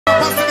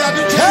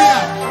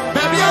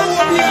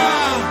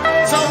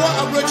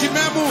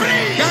Memu,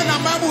 Ghana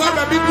Memu, have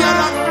a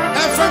Bibiana,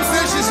 FM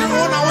stations in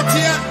one out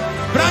here,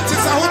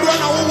 branches are one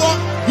hour,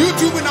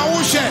 YouTube in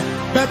our share.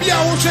 Baby,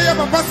 I will share your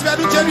papa to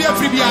do Jerry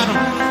Fribiano.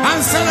 And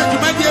Sana to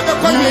my dear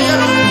Papa,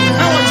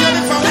 now what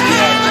Jenny found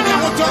here, and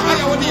I want to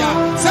Iodia.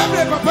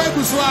 Sabre Papa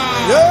Buswa,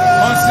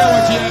 or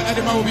Sawaji and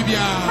the Mawibia.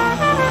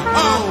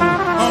 Oh.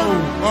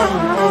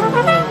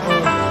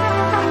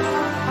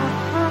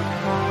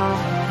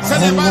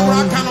 Send a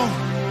Bible Cano.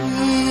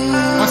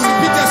 Was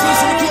Peter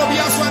Susu to be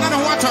as one and a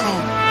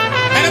watano.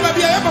 And never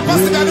be a papa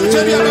to do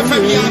Jerry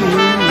Fribiano.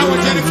 Now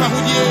what Jenny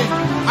found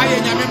here. I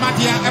am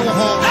Matia ever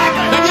home.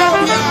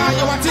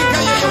 You want to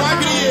take your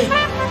wife.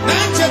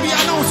 Then Chevy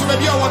announced to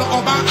be a one of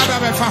our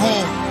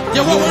Faho.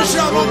 You won't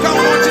show up on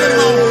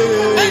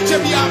Chevy. And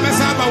Chevy, I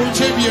mess up with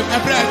Chevy, a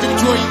bread to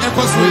join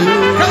Echo Sweet.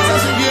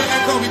 Princess of your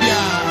Echo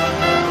Vibia.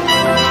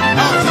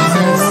 Oh,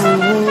 Jesus.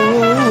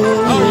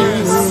 Oh,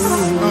 yes.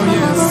 Oh,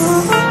 yes.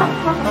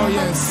 Oh,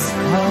 yes.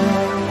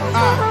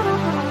 Ah.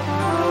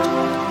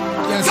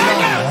 Yes,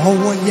 Lord.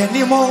 Oh,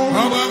 anymore.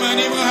 Oh,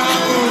 anymore.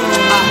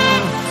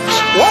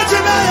 What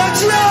you know?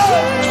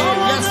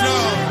 Yes,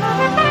 Lord.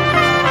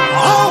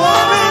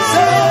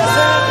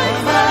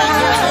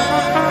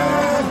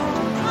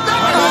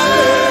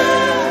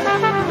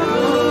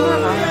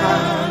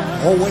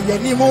 Oh, when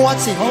you know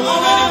what's in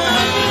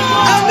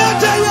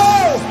another yo,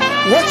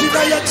 what you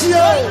know?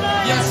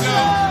 Yes,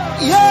 Lord.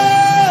 Yeah.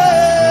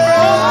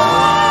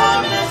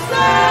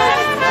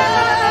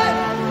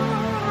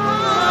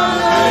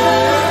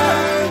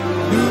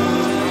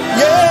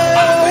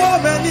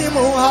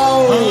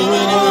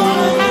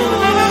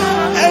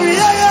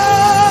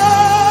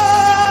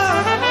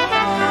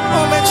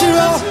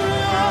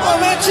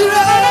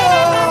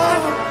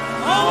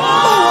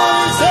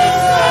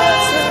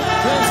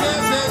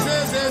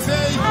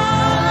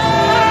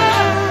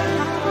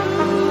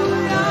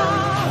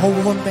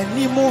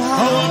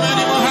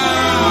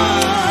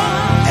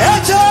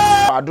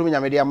 Adum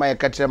Nyamede ma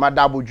yekatre ma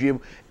dabo dwem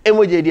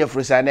emoje di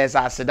afrusa na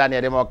esa aseda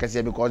na dem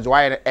okese because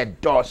why a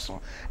dawson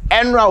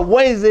enra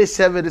Wednesday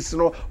service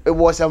no it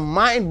was a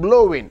mind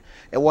blowing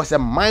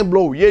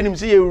yenim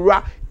say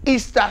yewura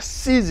Easter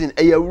season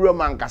e yewura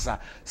mankasa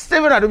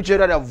Stephen Adom Kyei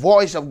Duah the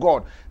voice of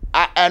God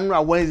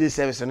enra Wednesday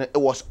service no it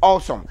was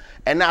awesome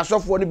and na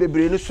asofo no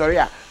bebre no sorry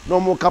a no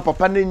mo ka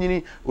papa na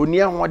nyini oni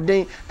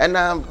ahoden and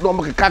na no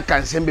mo ka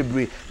kansem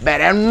bebre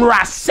but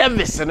enra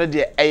service no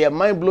de e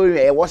mind blowing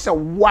e was a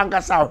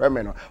wankasa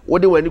hweme no wo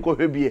de wani ko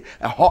hwebie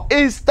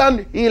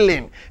instant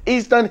healing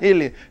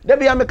there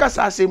be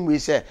amekasa asem we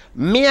say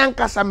me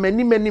ankasa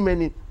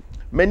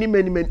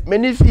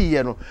many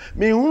fee no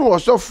me hu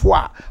osofo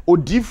a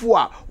odifo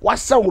a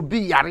wasa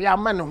obi yare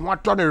ama ne ho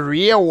ato ne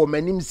real wo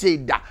manim say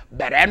da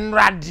but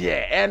enrade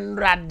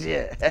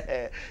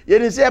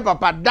yeni say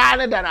papa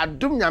dane da na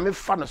dum nyame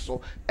fa no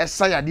so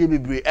esa yade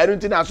bebre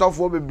enunti na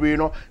asofo bebre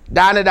no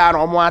dane da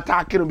no mo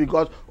attack no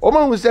because o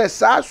ma hu say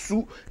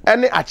sasu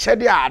ene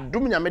achede a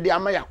dum nyame de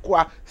ama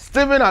yakoa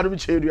Stephen Adom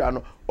Kyei Duah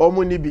no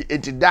omuni bi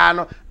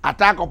entidano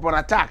attack upon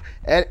attack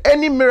and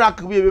any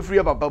miracle be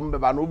free papa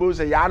mbeba no be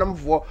say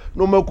yanamfo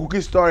no ma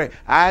cookie story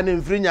and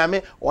mfiri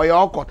nyame or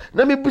your court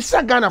na me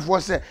bisa Ghana for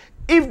say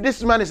if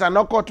this man is an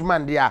occult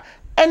man there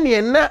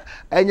any na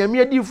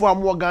anyame adifo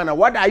amwo Ghana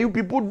what are you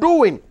people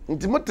doing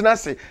ntimotena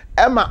say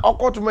ema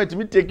occult man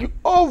to take you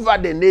over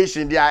the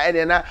nation there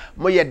any na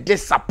mo ye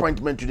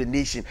disappointment to the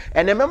nation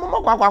and remember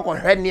kwakwa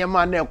hwe niam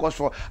na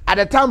ekoso at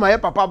the time my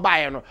papa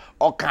buy no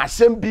o ka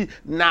sembi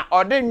na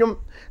odenwum.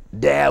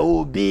 There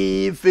will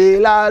be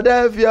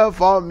Philadelphia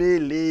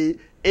family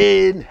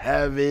in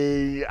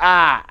heaven.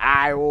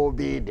 I will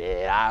be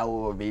there.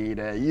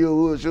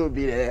 You should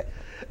be there.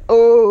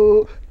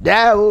 Oh,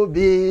 there will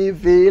be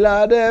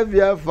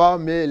Philadelphia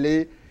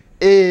family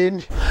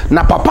in.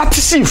 Na papa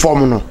tisi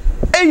form no.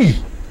 Hey,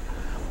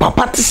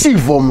 papa tisi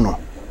form no.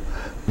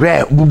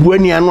 Re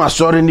bubuani anu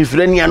asore ni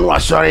freni anu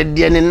asore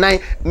de ne nan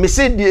me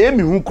se de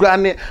emi hu kura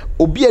ne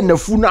obi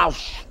anafu na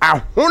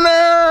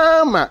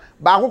ahona ma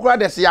ba akokora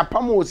de se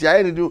yapam o se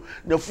aye ne do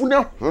nafu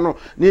na hono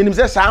ne enim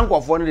se sa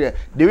ankofo ne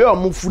de we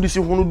omo fu ni si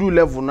hono do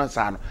level na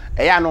sa no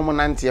e ya no mo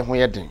nante ho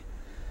ye den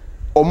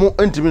omo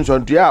ntimi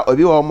nsonto ya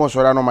obi wo omo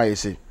sora no ma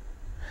yesi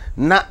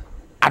na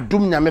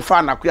adum nyame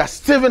fa na kwa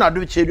Stephen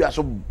Adom Kyei Duah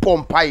so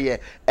bompa ye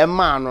e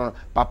ma no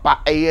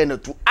papa eye na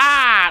tu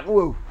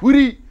no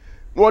huri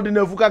no de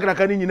nafu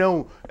kakra ni nyina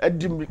hu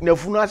edi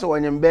nafu no ase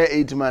wonyembe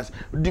 8 months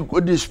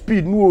di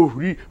speed no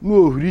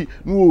ohuri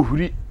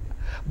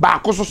ba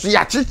koso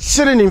ya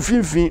chichire ne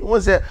mfimfin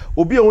won se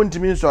obi a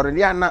wontimi nsore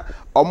ya na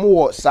omo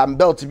wo some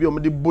belt bi omo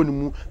de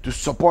bonimu to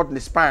support the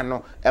spine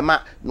no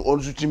ema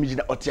onzu timi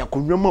gina otia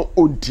konwama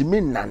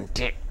ontimi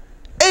nante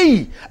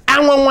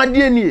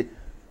anwanwade ni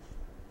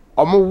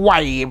omo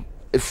waye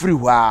free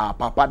wa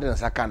papa de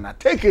saka na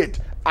take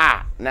it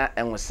na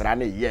enwesra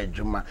na ye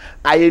adwuma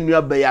ayenu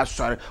abaya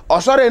sore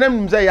osore na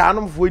mze ya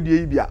hanomfo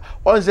die bia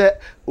on se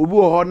obi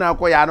ho na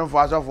akọ ya hanomfo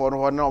asofo no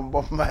ho na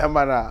ombo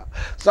mara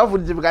sofo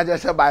di bika je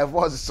se by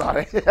force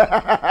sore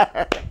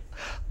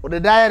o de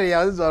diary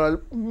ya sore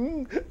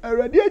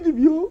already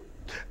ajibio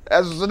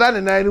Eso da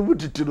ne nan no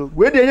bututuro.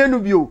 We de nya no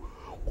bio.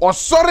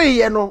 Osori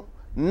ye no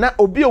na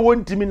obi o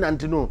wontimi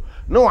nante no.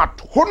 Na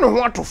ho ne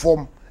ho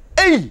atofom.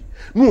 Ei,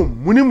 no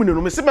munimunu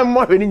no me se me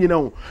mo hwe ni nyina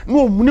ho.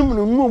 No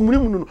munimunu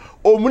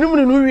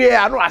no wie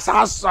a no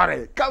asa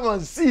sorry. Come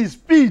on, see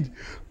speed.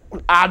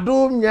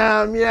 Adom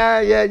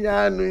nyamia ye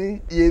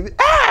nyanu ye.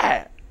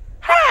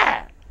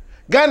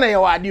 Ghana ye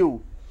wade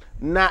o.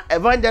 Na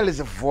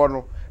evangelist for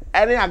no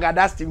ene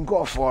agadasti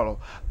nko follow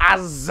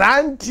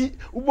azanti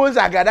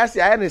ubonza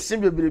agadasti aye ne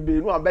simbebelebe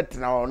no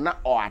abetena ho na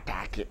o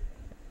attack.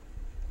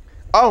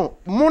 Oh,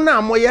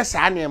 muna moye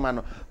saa nema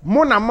no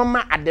muna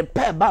mama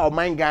adepa ba o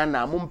man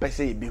Ghana mo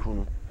mpese ye behu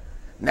no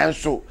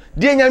nanso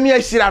de nyame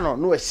ahira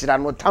no ahira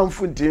no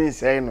tamfo ntimi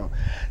sei no.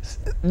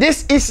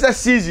 This Easter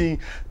season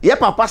ye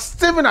papa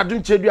Stephen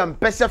Adom Kyei Duah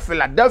mpese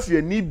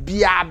Philadelphia ni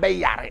bia be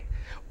yare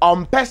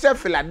mpese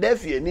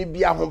Philadelphia ni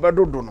bia ho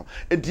bedodo no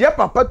enti ye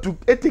papa to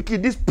take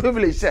this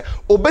privilege say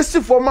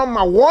obesi for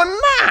mama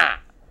wona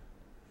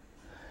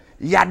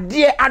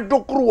yade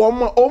adokru wo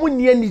ma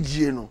omni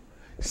anigye no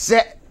se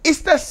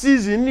Easter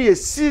season ni a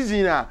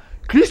season a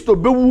Kristo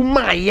bewu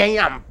ma yen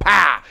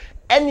ampa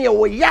ene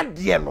wo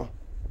yade no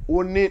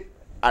woni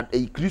a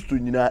Kristo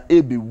nyina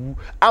ebewu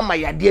ama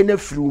yade na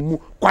firi mu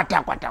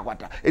kwata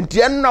enti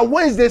na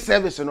Wednesday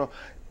service no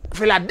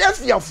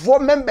Philadelphia four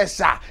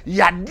members a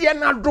yade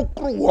na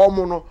dokru wo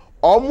mu no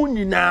omu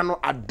nyina no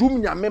adum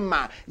nyame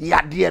ma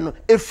yade no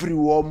efiri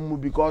wo mu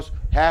because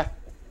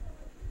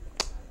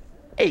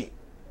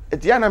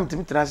etiana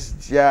mtimi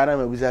transitia na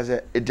mabuza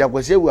se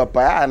etiakwase wu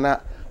apa na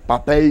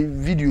papa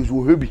videos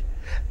wo hebi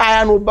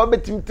aya no ba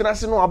betim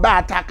transi no ba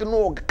attack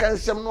no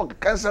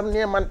kansam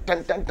ne man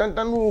tan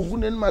no ogu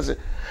ne ma se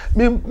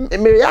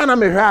me ya na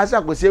me hwa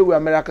asa kwase wu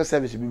American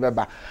service bi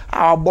beba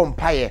a bom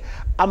paye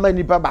ama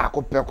nipa ba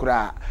ko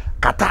pekura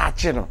kata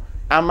achi no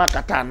ama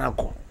kata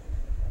anako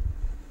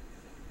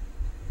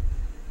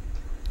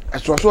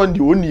aso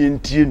ndi oni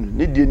entie no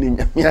ne die ne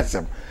nyame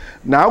asem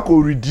na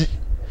akọ ridi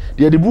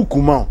de book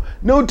ma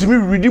na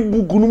otimi ridi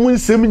book no mu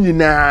nsem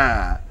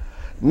nyina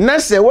na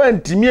se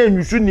wantimi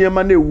anwusu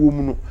niema na ewo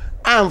mu no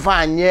amfa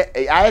anye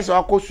ayese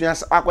akosua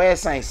akoye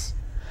science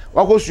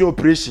wakosua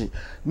operation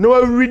na wa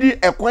ridi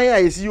ekwan a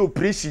yesi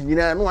operation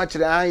nyina na wa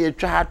kire ye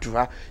twa hatu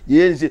ha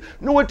ye nse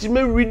na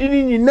wotimi ridi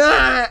ni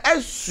nyina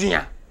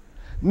asua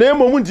na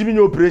emom ntimi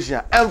nya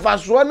operation amfa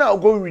so na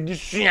ogo ridi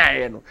sua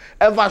ye no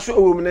amfa so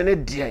ewo mu ne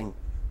dian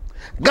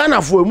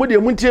Ghana fo mu de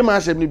mu ntie ma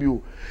asem ni bi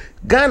o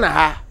Ghana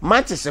ha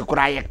Manchester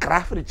kura ye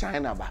kra for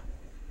China ba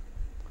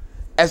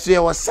eso ye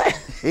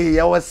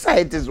was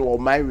site is all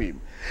my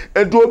room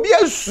and to be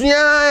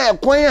asua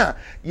ekwan a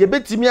ye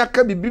betimi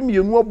aka bibi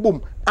mienu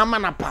obom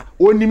amanapa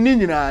onim ni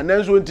nyina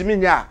nanso ntimi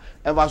nya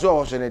emfa so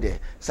wo so ne de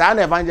sa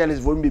na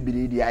evangelist vo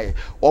mbibiri di aye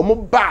omo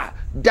ba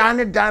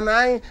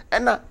danai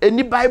ena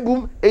eni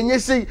bible enye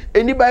sei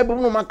eni bible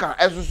no maka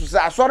esusu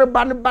sa asore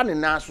ba ne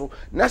na so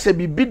na se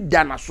bibi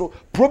dana so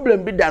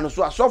problem bi dana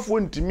so asofo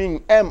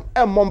ntimi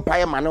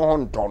mompaye mane ho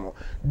nto no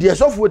de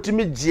asofo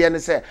timi gie ne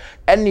se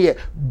ene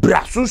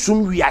bra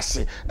susum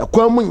wiase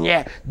ekwan mu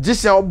nye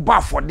gise oba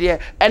afode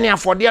ene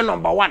afode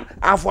number 1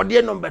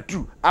 afode number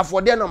 2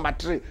 afode number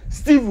 3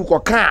 Steve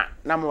koka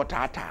na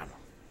motata no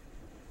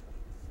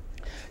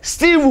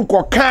Steve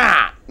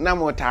koka na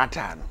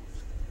motata no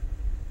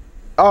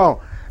oh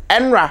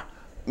enra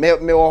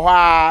me wo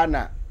hwa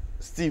na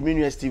Steve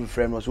menu Steve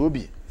friend was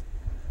obi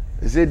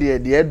say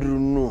the edru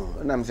no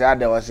na me say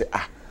ada was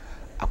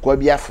akwa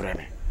bia friend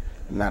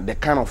na the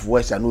kind of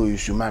voice I know you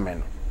should mame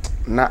no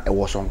na it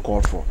was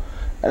uncalled for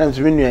and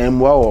I'm menu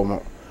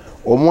emwa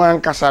omo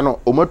ankasa no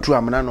omatu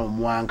amana no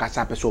omo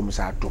ankasa pese omo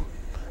sa atom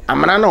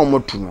amana na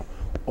omotu no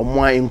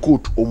omo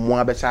encode omo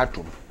abesa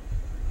atom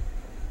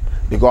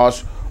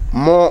because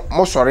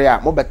mo sorry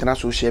mo betena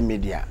social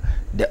media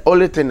the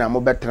only thing na mo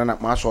better na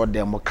ma so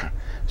dem ka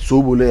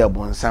so bolo ya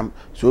bonsam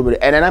so bolo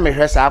ene na me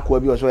hwe sa akwa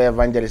bi o so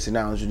evangelist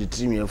na nso di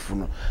timi afu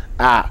no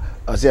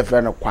o se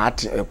friend no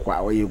kwati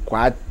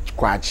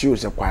kwachi o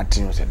se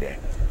kwati o se de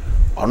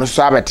ono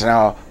so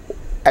abetena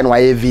ene wa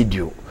ye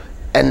video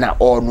ena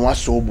ono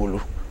so bolo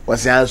o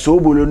se so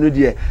bolo no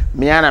de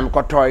me ana me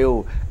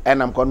kotoyo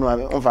ena me kono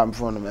mfa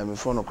mfo no me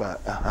phone kwa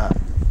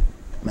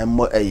me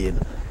mo aye no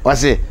o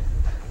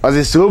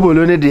se so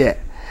bolo ne de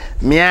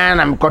me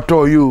ana me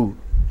kotoyo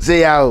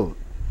say how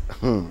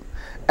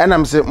and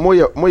I'm say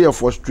more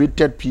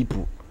frustrated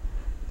people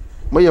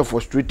mo me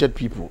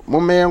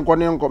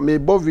enko me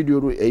bo video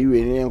ro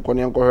eyi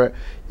enko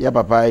ya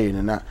papa yi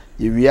na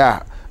ye wi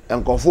a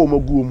enkofo mo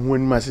gu omu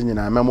ani ma se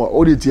nyina memo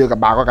o de tie ka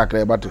ba ko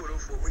kakra bato mo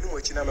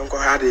ni na me enko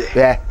ha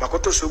de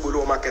makoto so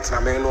bolo market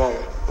na me no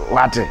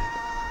wate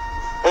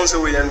on se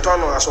we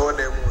entono aso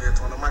de mu ye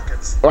tono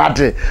market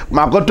wate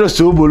makoto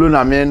so bolo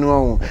na me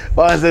no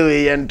on se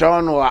we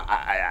entono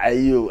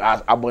ayo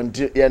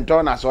abonte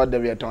entono aso de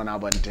we tono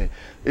abonte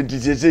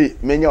etitete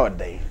menya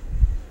odai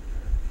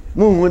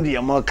mu hu de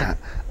mo ka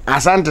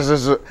asante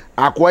so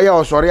akoya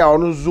osori a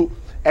onu zu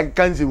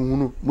ekanze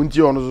hunu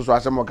munti onu so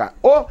asemo ka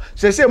o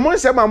sese mo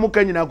nsem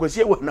amuka nyina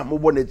kwasi e na mo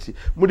bo na ti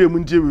mo de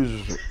munti we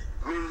zuzu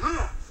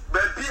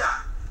bebia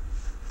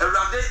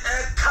Erade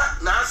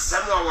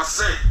Samuel was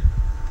saying,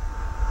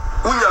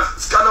 Unya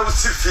Scano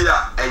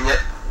Sifia, and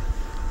yet.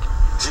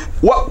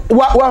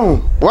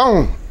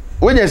 Wow.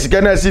 When you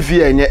can see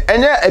fear, and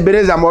yet,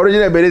 Ebenezer,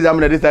 original Ebenezer,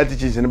 and the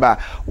teachings in the bar,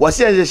 was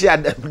she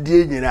had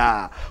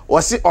the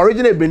was the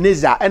original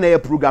Ebenezer and a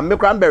program, make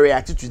cranberry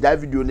attitude that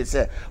video, and they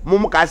say,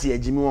 Momokasi,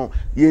 Jimmy,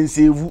 Yen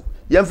Sevu,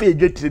 Yanfi,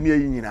 get to me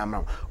in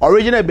Amam.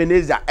 Original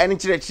Ebenezer, any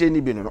church,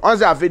 any bin.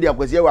 On our video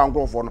was here one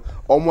phone,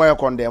 or more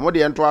condemn, what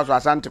the entrance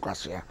was Santa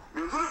Cassia.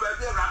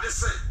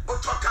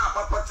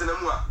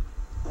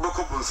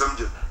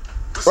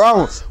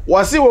 Wrong,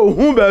 was he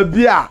whom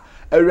beer?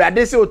 A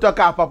radice will talk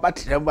up papa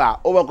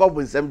Tremba over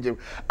Cobble Sam Jim.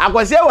 I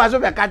was here was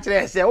over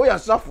catcher, say, oh, you're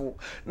suffer.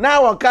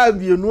 Now I can't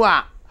be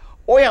noir.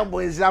 Oh, you're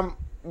boysam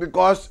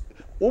because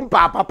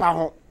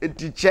papa a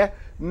teacher.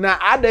 Now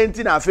I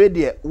didn't afraid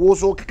there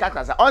was so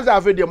cacasa. On the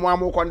afraid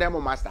more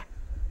condemn master.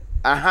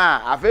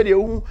 Aha, afraid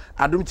you,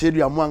 I don't tell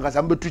you among us,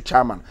 I'm but two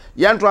chairman.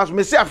 Young trust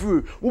me, say,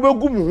 who will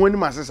go when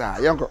master,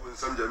 young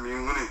Sam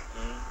Jim.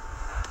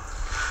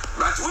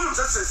 But wouldn't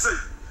say,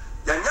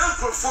 young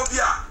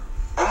phobia.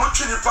 I'm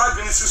watching the 5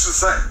 minutes to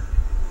say.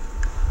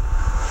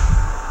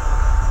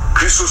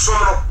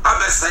 Christosomno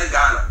abese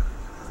Ghana.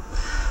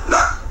 Na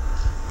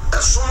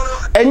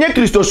esomno enye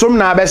Christosom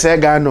na abese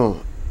Ghana.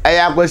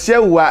 Eya kwese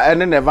wa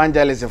ene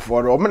evangelist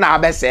for o na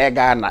abese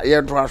Ghana.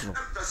 Ye to aso.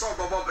 Person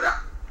bobo bra.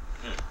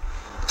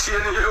 Tie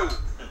ni yo.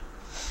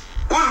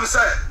 Wonu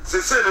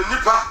say no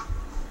nipa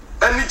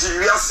ani ji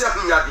wiase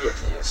ahonyade.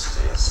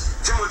 Yes.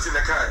 Timothy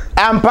Nekai.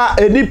 Ampa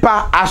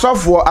enipa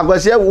asofo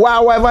akwase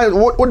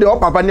wo de o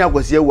papa ni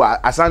akwase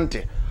wa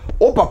asante.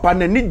 O papa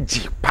na ni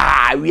ji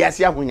pa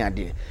wiase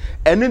ahonyade.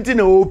 Enu nti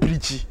na o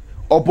preach.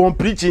 Opon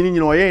preach ni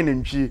nyina oye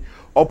nantwi.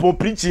 Opon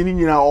preach ni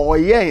nyina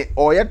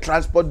oye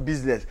transport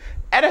business.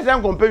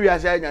 Anytime compare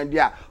wiase ahonyade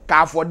a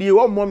ka afode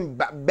wo mom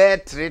bear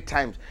 3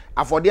 times.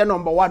 Afode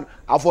number 1,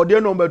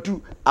 afode number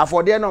 2,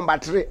 afode number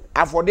 3,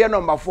 afode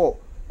number 4.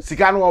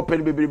 Sika no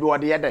open bebrebe wo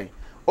de yedan.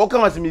 Oka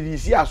was me di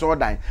si aso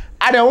dan.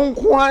 Ade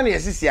wonko an na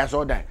yesi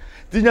aso dan.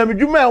 Ti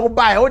nyamedwuma e ho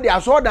bae ho de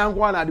aso dan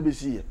ko an na de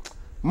besi.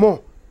 Mo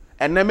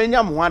enne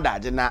menya mo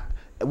adaje na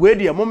we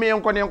de mo me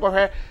yenko ne yenko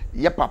hwe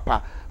ye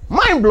papa.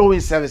 Mind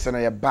blowing service na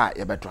ye ba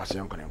ye beto aso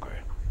yenko ne yenko hwe.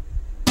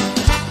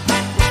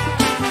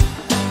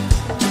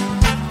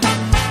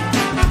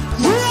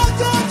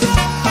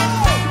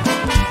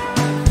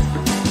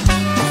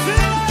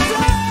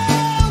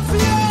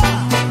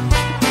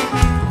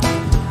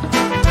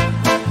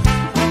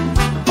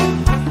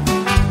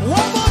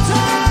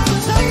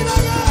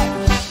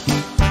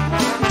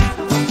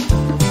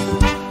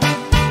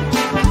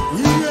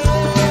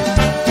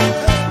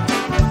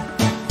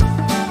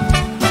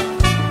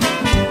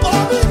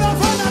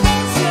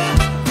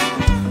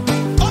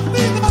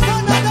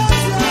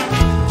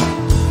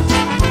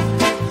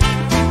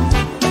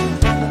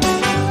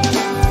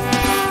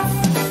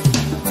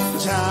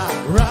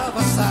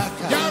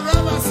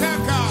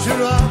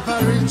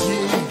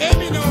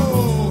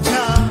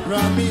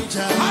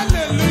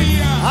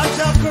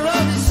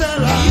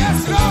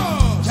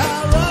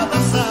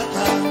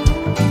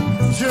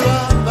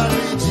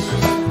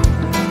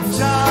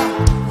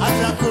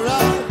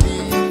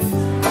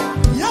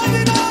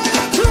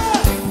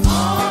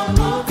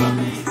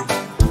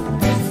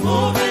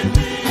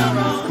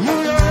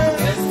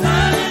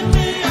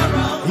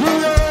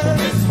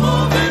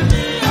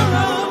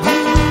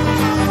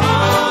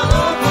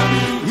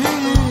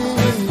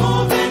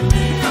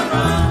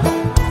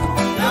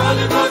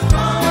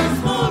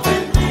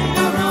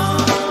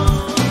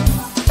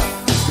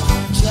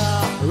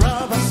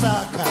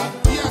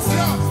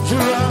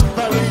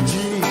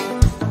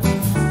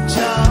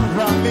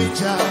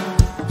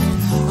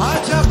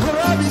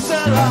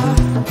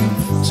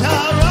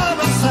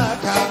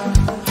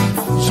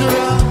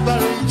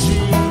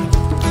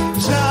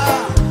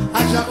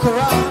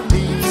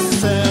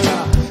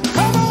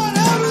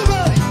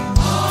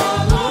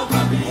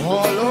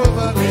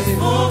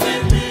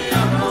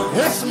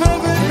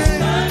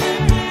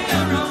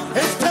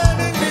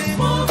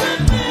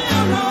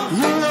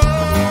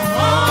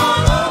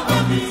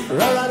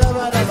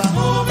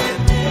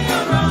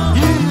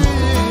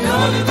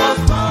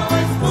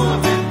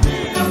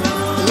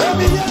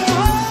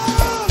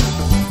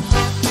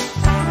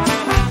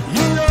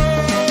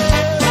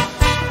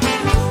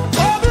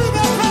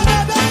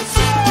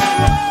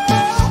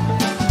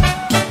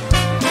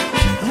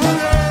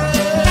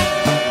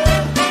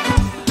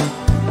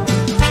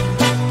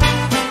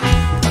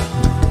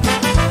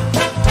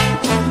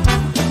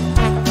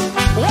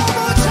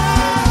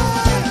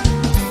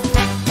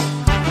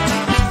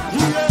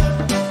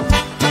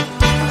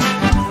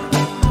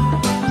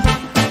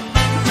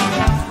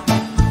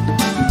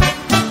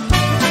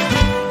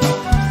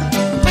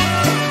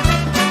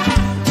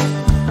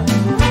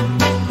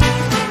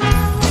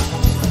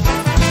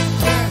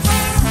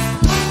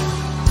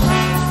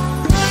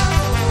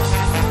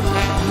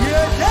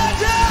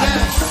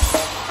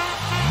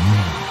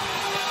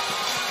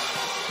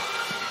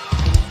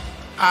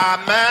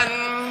 Amen.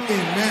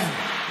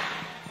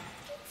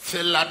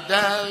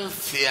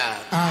 Philadelphia.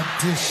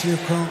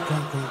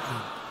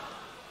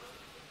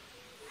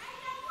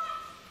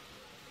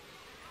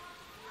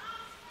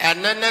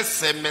 and then a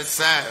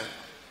semester.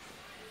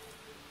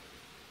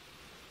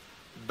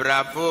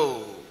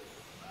 Bravo.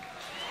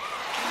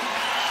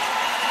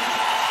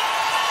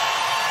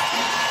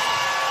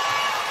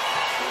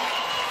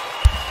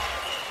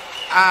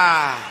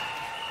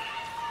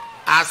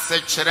 As a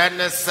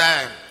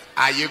chrenese,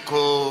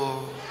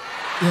 ayiko.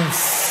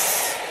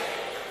 Yes.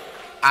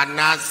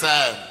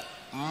 Anasa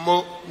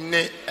mo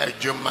ne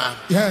ejuma.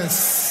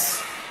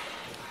 Yes.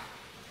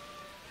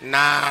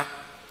 Na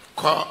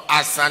ko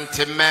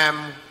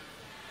asantemem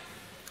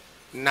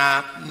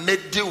na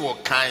medi wo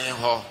kan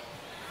ho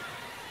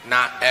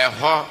na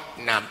eho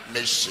na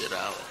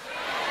meshira.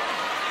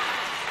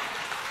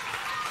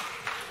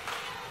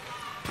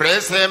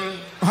 Praise him.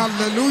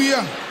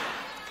 Hallelujah.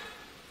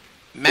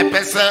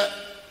 Mepese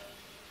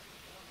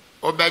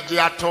obegi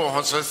ato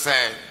ho so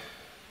se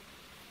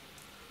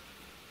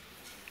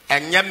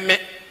enyeme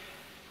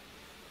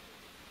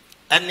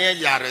ene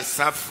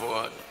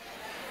yaresafo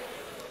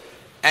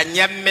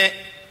enyeme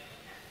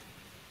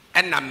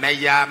ena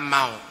meya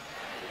mawo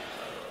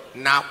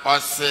na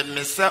ose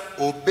mese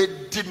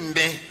obedi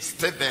me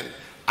Stephen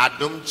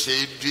Adom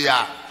Kyei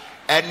Duah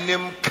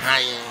enim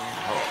kan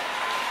ho.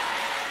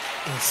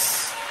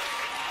 Yes.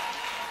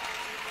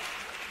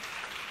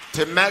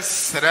 To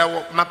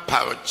mesrew ma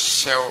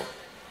pauchew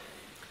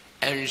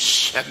and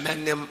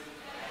shemenim.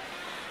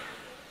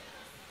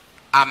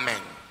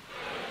 Amen.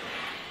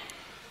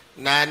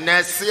 Na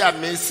nesi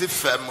amisi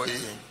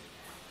family.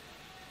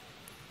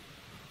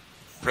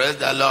 Praise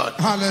the Lord.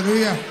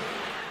 Hallelujah.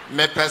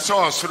 Me peso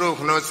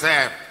osuru no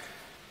say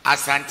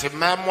asante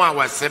memo a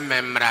wase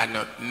memra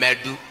no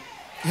medu.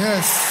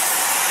 Yes.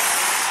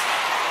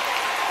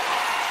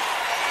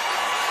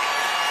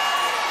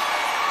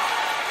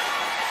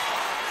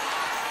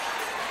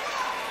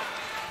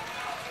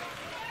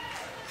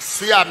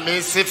 Si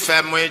amisi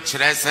family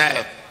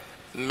chrese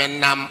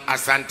menam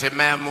asante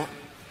memo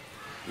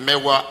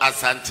mewo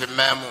asante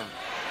memo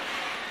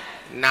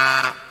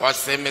na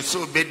ose me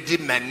so bedi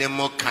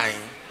manemo kan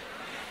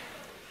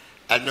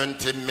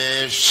anonte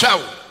me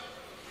shaw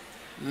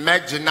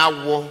megina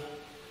wo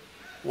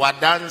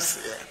wadanse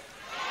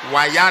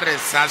wayare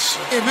saso.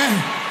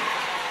 Amen.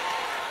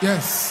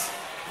 Yes.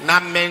 Na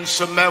men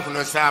so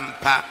mehunu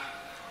sampa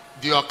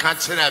di oka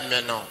kire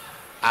me no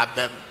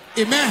abem.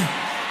 Amen.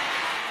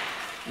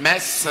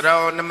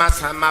 Mesro na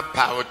masama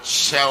pa o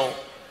chew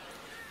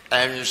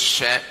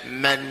enhwe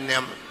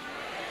menem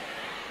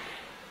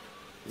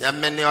ya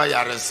meni o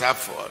yare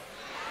safo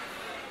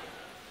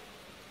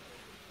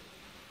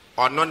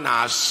ono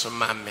na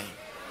asoma me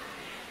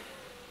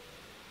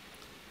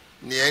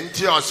ni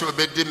enti o so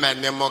obedi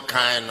menem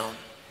kan no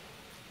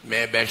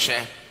me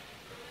behwe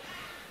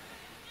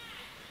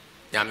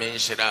ya men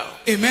shira.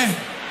 Amen.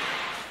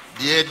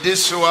 Die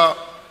diswa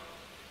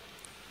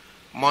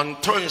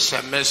monton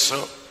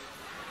shemeso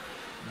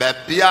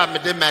babia me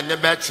de mene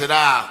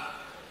betira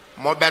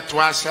mo beto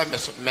ashe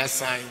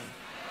mesan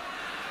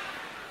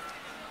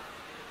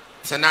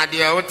senade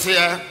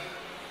otie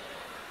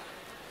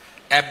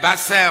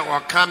ebase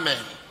okame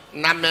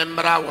na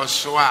memra wo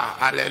so a.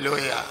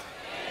 Hallelujah.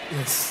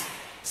 Yes.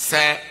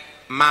 Se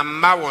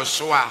mama wo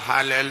so a.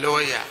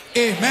 Hallelujah.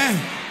 Amen.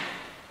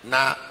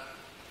 Na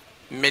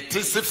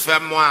metisi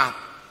femo a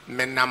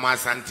menam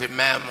asante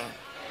memo.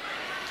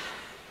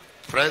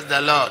 Praise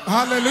the Lord.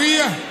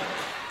 Hallelujah.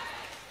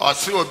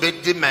 Osi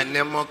obedi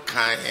manemo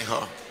kan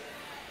ho.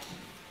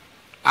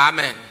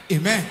 Amen.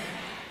 Amen.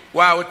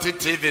 Wa oti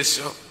TV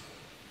so.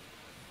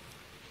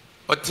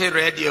 Oti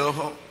radio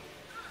ho.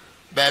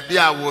 Baby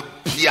a wo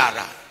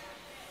piara.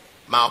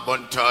 Ma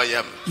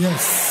obontoyem.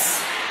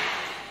 Yes.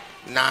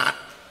 Na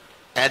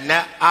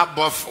ene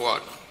abofo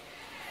no.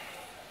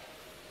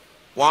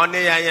 Won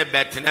ya ye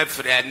betena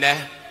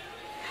frene.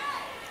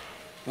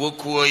 Wo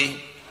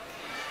kuoi.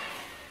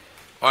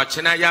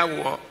 Ochina ya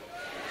wo.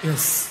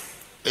 Yes.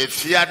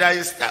 Efiada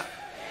Easter.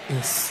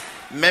 Yes.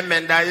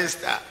 Memenda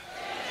Easter.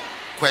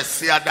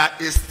 Kwesiada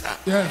Easter.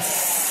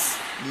 Yes.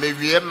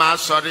 Mewie ma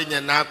sorry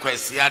nyena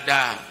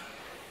kwesiada.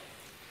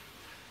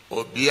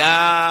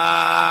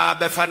 Obia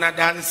befana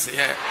dance.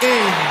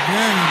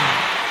 Amen.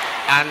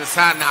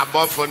 Ansa na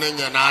bofo ne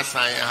nyena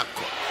asan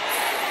akọ.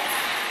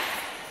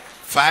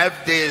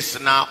 5 days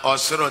na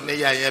osoro ne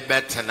ye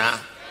betena.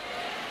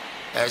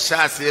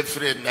 Esha ase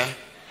free ne.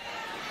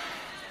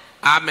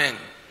 Amen.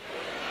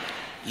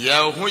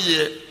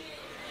 Yahuye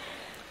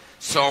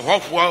so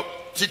hofo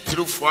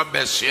titrufo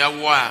besua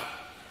wo a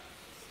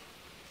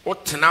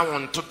wotena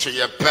won toto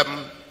ye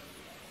pam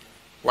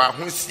wa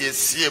ho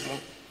siesie mu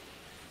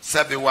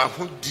sabe wa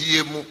ho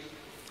die mu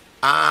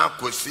a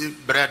kosi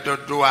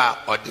bredodo a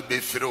ode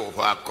befiri wo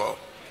ho akọ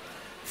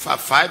for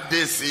 5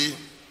 days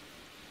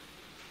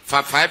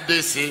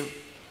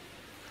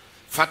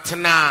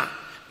fatena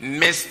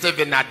Mr.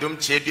 Adom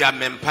Kyei Duah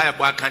mempa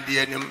ebo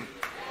akande anim.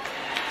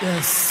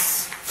 Yes.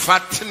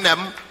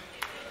 Fatinem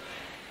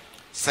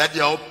said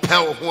your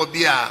pel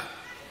hobia.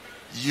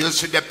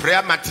 Use the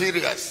prayer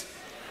materials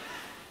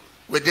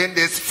within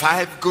these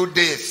 5 good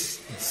days.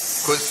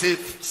 Yes. Because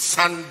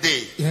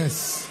Sunday.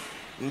 Yes.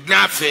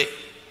 Nafe.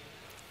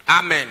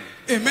 Amen.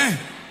 Amen.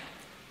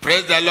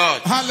 Praise the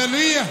Lord.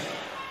 Hallelujah.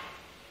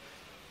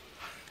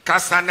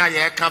 Kasana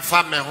ye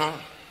kafa me ho.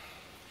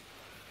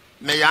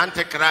 Me ya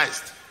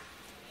Antichrist.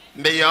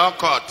 Me ya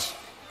occult.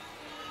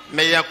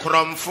 Me ya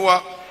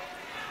kromfo.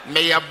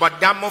 Me ya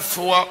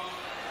bodamofo.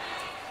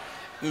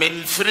 Me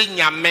mfiri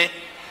nyame.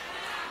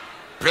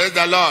 Praise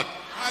the Lord.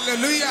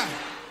 Hallelujah.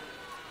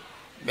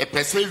 Me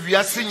pese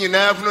wiase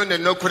nyina hunu ne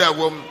nokura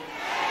wom.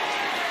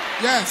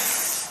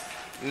 Yes.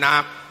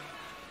 Na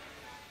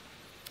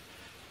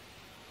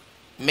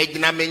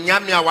megna me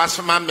nyame a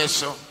wasoma me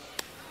so.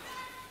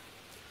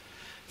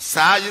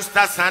 Sa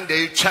Easter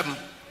Sunday chem.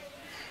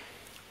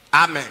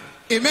 Amen.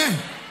 Amen.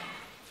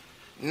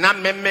 Na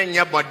memme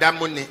nya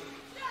bodamuni.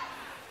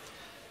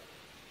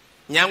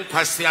 Nyam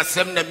kwase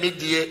asem na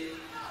medie.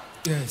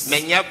 Yes.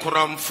 Menya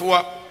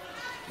kromfo,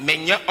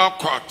 menya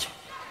occult,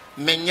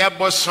 menya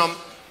bosom.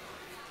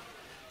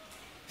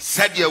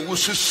 Said ya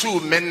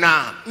wususu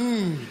mena.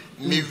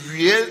 Me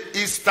wie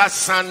Easter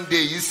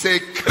Sunday you say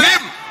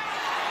cream.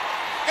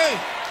 Hey.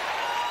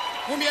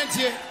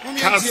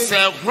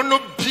 Kase hunu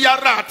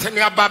biara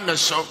atene aba me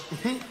so.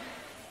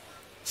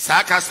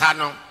 Saka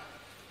no.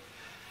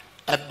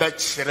 Ebe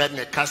chire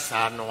ne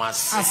kasa no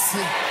ase.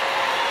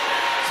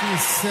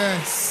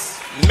 Jesus.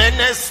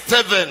 Mene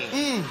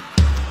Steven.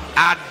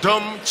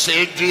 Adom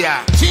Kyei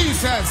Duah.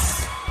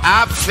 Jesus.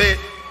 Afe.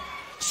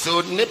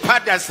 So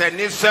nipa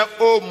dasani se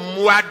o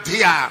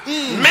muadia.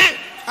 Me.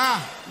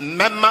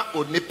 Mema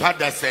o nipa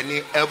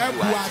dasani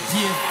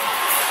ebuadie.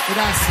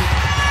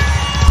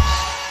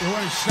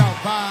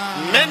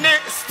 Mene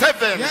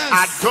Steven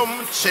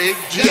Adom Kyei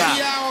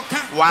Duah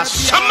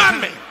wasoma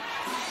me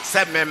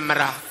se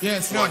memra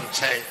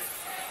wonche.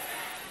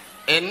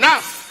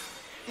 Enough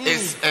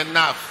is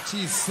enough.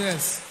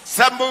 Jesus.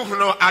 Sambu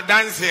no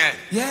adanse.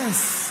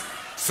 Yes.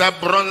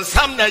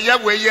 Sabronsam na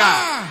yewe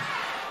ya.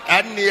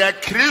 Ene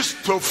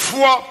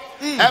Christofo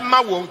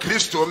ema won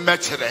Christo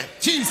mechere.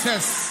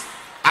 Jesus.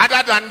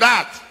 Other than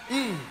that,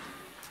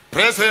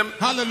 praise him.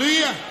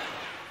 Hallelujah.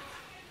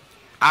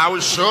 I will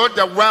show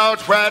the world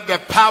where the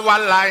power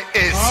line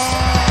is.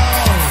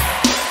 Oh.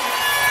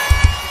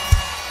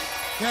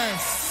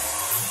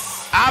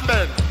 Yes.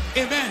 Amen.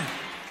 Amen.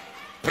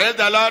 Praise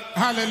the Lord.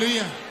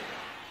 Hallelujah.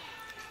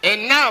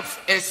 Enough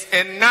is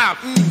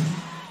enough.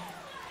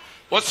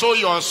 Also,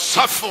 you're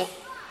suffer.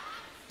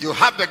 You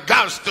have the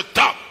guts to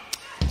talk.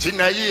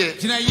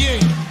 Jinaye.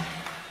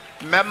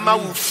 Mema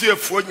wu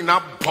fearful na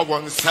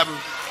bawon sam.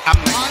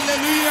 Amen.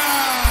 Hallelujah.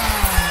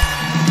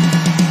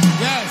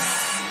 Yes.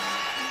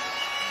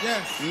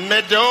 Yes.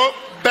 Medo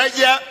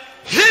beye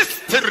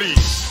history.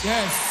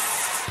 Yes.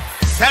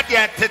 Said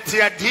ya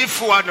tetia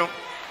difu ano.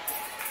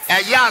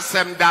 Eya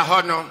asem da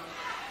hono.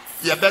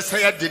 Ye besa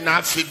ya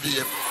dina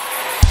fidie.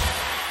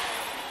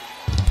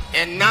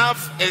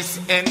 Enough is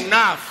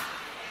enough.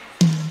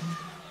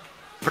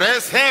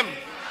 Praise him.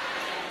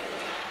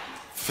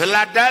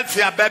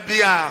 Philadelphia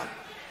babia.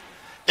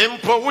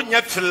 Impo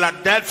wunya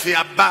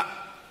Philadelphia ba.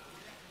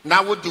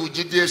 Na wudi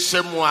ujidie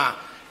shemwa.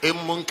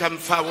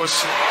 Imunkamfa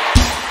wosu.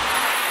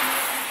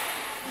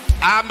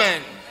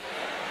 Amen.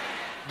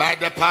 By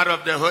the power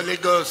of the Holy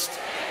Ghost.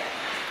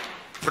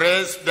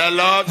 Praise the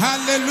Lord.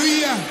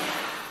 Hallelujah.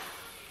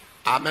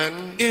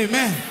 Amen.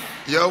 Amen.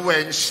 Your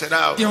way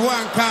shroud. Your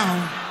one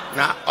count.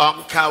 Na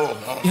onka wo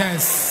ho.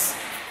 Yes.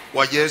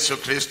 Wa Yesu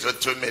Kristo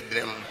to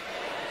medrem.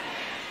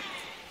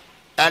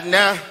 And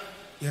now,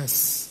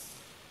 yes,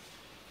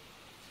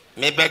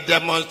 may be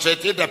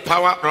demonstrated the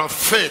power of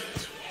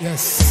faith.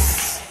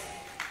 Yes.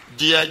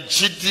 Dear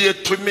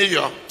Jidie to me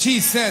yo.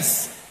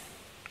 Jesus.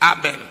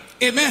 Amen.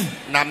 Amen.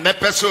 Na me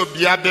peso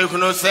bia be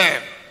hunu se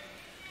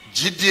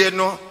Jidie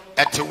no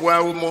ete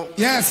wawo mo.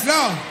 Yes,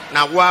 Lord.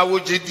 Na wawo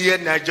Jidie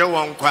na je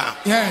won kwa.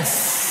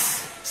 Yes.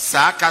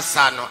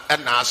 Sakasa no e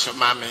na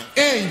asoma me.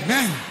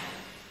 Amen.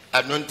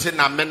 Anunti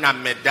na me na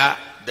meda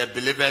the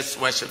Believers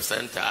Worship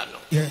Center no.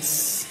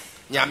 Yes.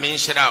 Nyame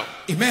nhyira.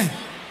 Amen.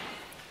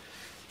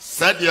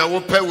 Said ya wo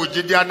pe wo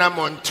Jidie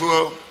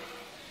anamontuo.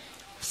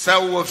 Sa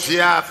wo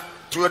fia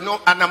to no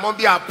anamon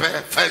bia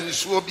pe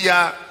fansuo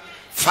bia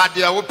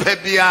fadia wo pe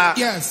bia.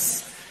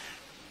 Yes.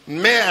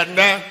 Me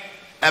ene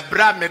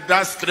ebra me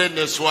da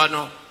screen so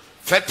no.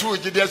 Fetu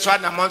Jidie so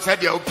anamon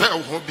said ya wo pe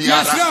wo bia.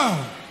 Yes,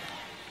 Lord.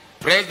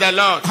 Praise the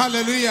Lord.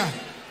 Hallelujah.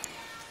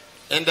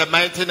 In the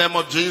mighty name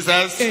of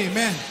Jesus.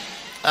 Amen.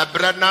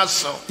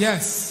 Abranaso.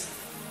 Yes.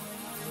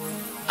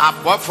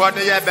 Abofo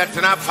ne ye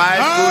betena 5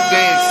 good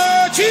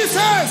days.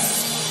 Jesus.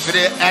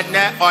 Fre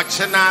ene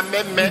ochena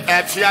meme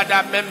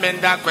efiada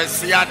memenda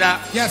kwesiada.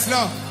 Yes,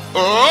 Lord.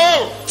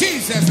 Oh,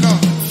 Jesus,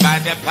 Lord. by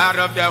the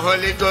power of the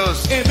Holy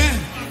Ghost. Amen.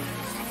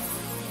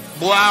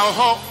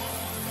 Wow.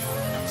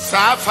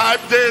 Sa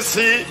 5 days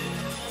he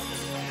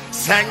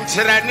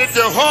sanctuary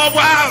the whole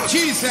world.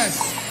 Jesus.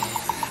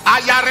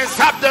 I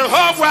resap the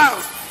whole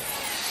world.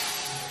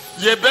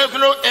 Ye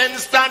begno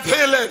instant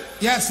healing.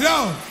 Yes,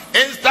 Lord.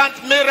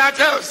 Instant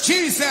miracles.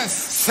 Jesus.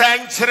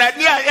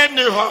 Sanctuary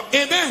anyhow.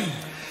 Amen.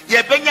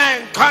 Ye been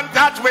in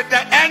contact with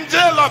the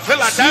angel of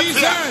Philadelphia.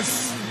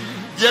 Jesus.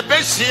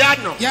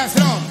 Yebeshiano. Yes,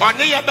 Lord.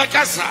 Oni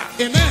yebekasa.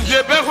 Amen.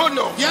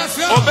 Yebehuno. Yes,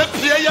 Lord.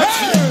 Obepie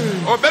yafi.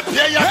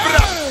 Obepie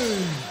yabra.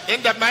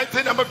 In the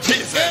mighty name of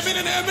Jesus. Amen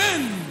and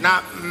amen.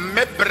 Na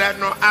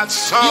mebrano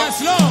aso.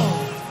 Yes,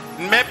 Lord.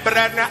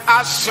 Mebrano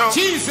aso.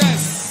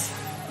 Jesus.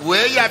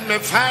 Where ya me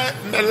find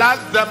me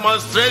last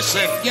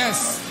demonstration.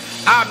 Yes.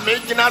 A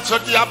megina so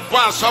dia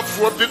boss of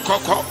wobi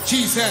koko.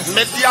 Jesus.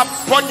 Me dia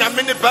ponya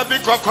mini baby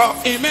koko.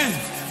 Amen.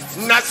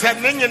 Na se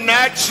ninyi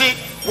na chi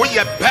we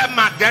ye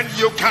pema then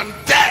you can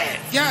die.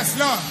 Yes,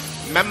 Lord.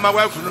 Memma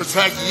wife no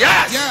say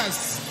yes.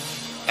 Yes.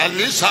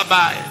 Elisha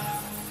by.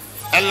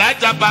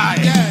 Elijah by.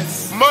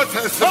 Yes.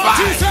 Moses Oh, by.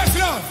 Jesus,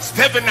 Lord.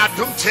 Stephen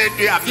Adom Kyei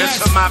Duah Yes.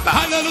 Besomaba.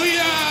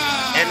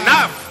 Hallelujah.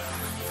 Enough.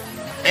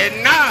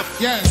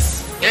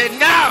 Yes.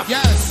 Enough.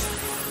 Yes.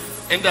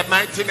 In the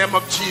mighty name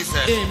of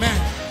Jesus.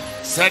 Amen.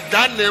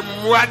 Segane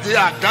muadi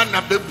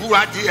agana bebu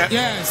adi.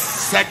 Yes.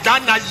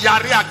 Segana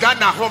yari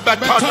agana hombetono.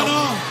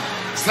 Betono.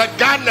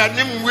 Segana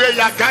nimwe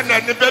agana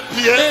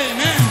nibepie.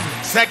 Amen.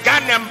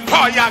 Segane mpo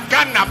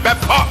agana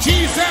bepo.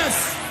 Jesus.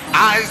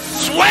 I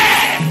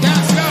swear.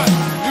 Yes, Lord.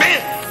 Me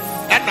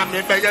and I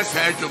may be yes.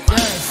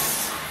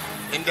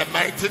 In the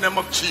mighty name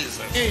of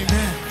Jesus.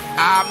 Amen.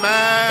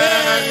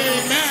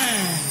 Amen.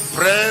 Amen.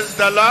 Praise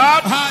the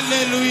Lord.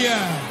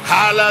 Hallelujah.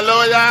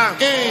 Hallelujah.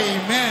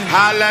 Amen.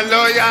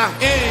 Hallelujah.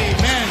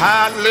 Amen.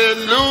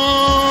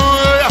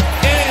 Hallelujah.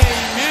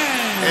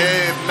 Amen.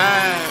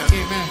 Amen.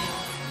 Amen.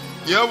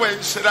 You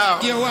went sit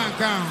down. You want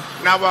count?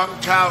 Now one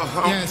cow.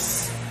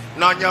 Yes.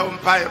 No, you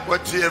umpire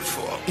what you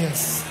for.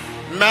 Yes.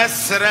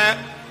 Mesre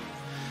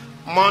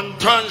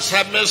Monton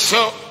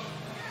Semeso.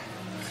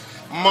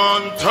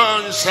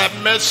 Monton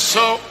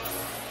Semeso.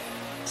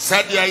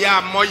 Sadia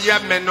ya moya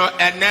meno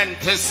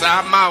enente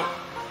sama.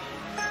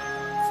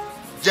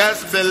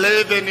 Just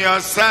believe in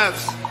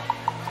yourselves.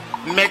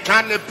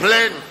 Mechanic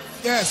plane.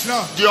 Yes,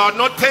 Lord. You're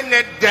not in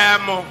a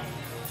demo.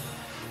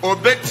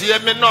 Obetie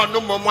me no no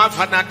momo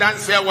afana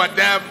dance wa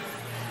dem.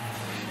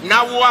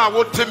 Na wo a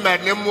wote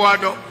manim wa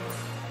no.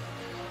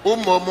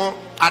 Umomo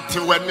ate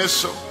wani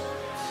so.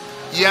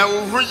 Ye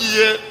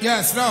uhuye.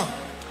 Yes, Lord.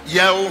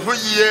 Ye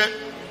uhuye.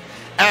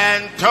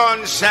 And ton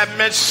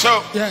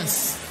semeso.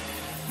 Yes.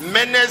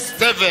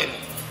 Steven,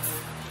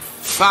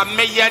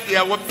 familia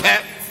dia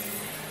wope,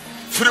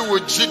 free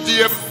with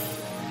GDM,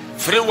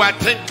 free what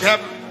thinkem,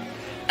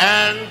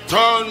 and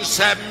ton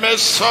se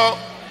meso,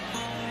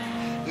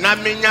 na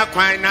minya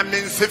kwai na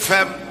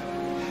minsifem,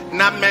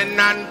 na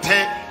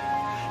menante,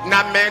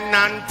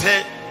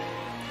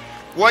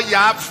 what you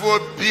have for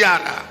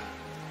biara.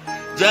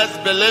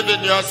 Just believe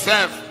in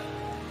yourself.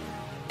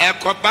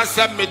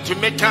 Ekobasa me to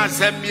make us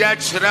a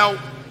chirao.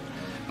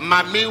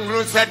 Mami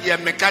who said ye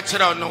me catch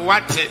it on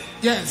what?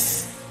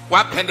 Yes.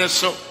 What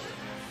peneso?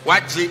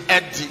 What ye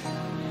empty?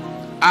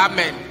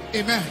 Amen.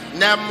 Amen.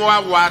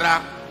 Nemwa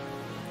wara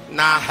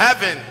na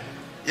heaven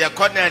ye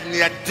kona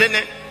near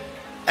dinner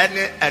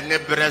any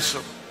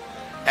breso.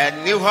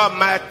 And new her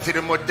ma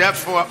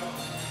therefore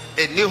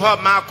a new her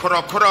ma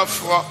crocro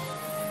for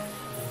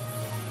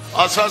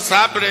also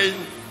Sabre.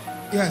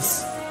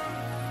 Yes.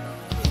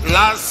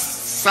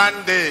 Last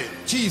Sunday.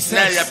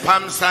 Jesus.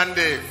 Palm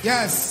Sunday.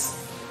 Yes.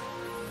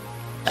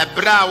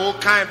 Ebra wo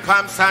kan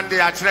Palm Sunday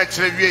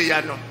akyerɛkyerɛ wie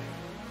ya no.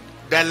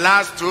 The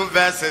last two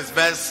verses,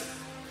 verse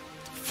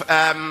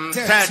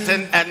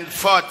 13 and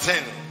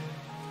 14.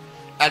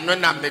 Ɛno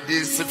na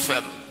mede si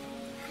fam.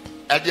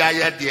 Ɛde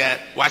ayɛ deɛ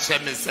wahyɛ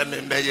me sɛ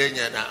membɛyɛ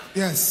nyina.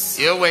 Yes.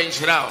 Yɛwɔ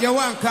nhyira o.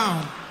 Yɛwɔ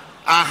count.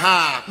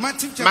 Aha.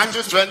 Matthew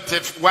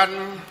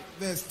 21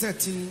 verse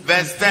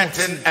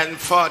 13 and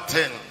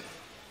 14.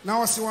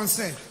 Now see one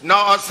say.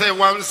 Now say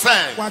one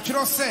say. What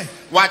you say?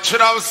 What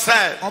you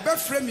say?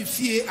 Obefrɛ me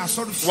fie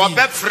asɔre fie.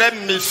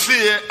 Obefrɛ me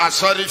fie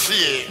asɔre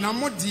fie. Na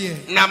modie.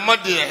 Na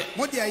modie.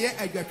 Modie ayɛ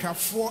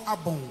adwatwafoɔ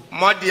abɔn.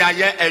 Modie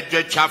ayɛ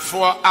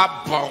adwatwafoɔ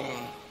abɔn.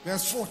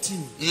 Verse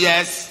 14.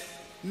 Yes.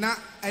 Na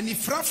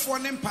anifrafoɔ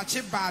ne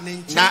mpakye baa ne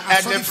nkyɛn. Na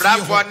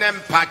anifrafoɔ ne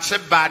mpakye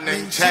baa ne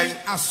nkyɛn.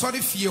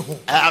 Asɔre fie hɔ.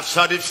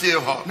 Asɔre fie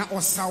hɔ. Na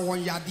ɔsa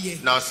wɔn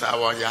yadeɛ. Na ɔsa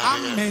wɔn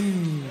yadeɛ.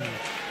 Amen.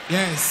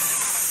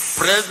 Yes.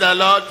 Praise the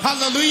Lord.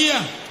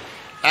 Hallelujah.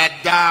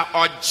 Eda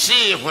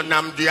oji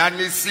honamdua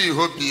ne si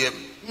ho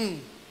biem.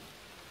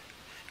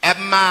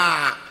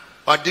 Emma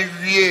odi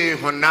wie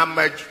honam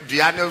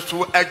dua ne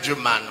so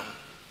adwuma no.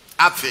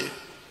 Afi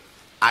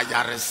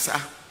ayaresa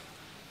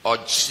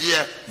oji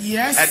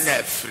yes.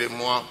 Ena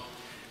efremo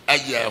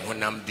eye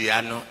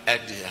honamdua no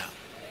edia.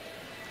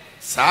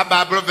 Sa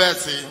Bible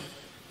verse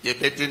ye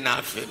bedi na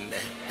afenne.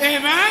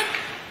 Amen.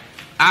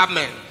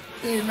 Amen.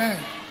 Amen.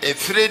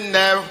 Efri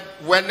now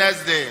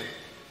Wednesday,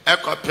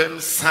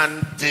 Ekopem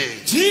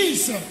Sunday.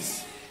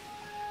 Jesus.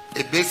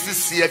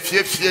 Ebesi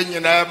fie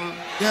nyinam.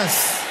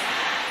 Yes.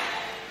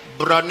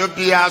 Brono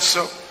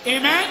biaso.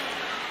 Amen.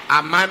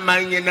 Amama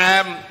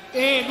nyinam.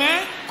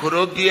 Amen.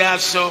 Kuro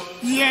biaso.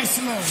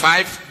 Yes, Lord.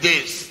 5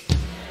 days.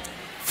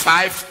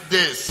 5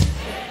 days.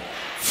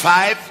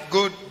 5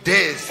 good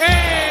days.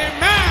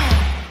 Amen.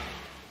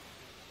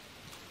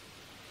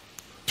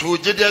 To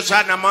Judas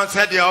and Amon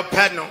said the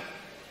open.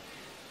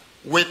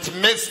 with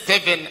Miss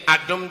Stephen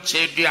Adom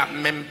Kyei Duah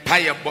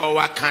Mempire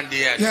Bowa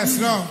Candia. Yes,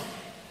 Lord.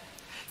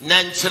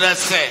 Nanchira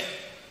say,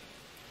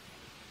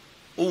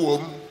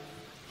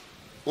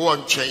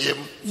 Chayim.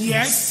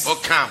 Yes.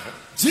 Okam.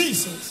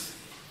 Jesus.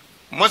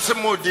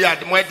 Mosimo dia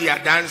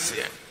dance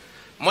here.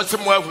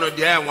 Mosimo no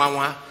dia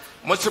wawa.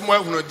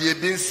 Mosimo no dia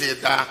binsi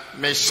da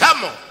me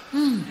shamo.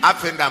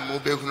 Afenda mo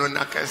be hunu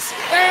nakase.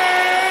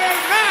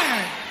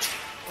 Amen.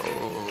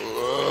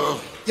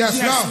 Oh.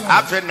 Yes, Lord.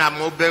 Afenda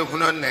mo be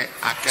hunu ne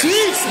akase.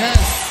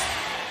 Jesus.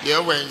 Ye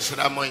wen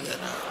shira mo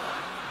nyana.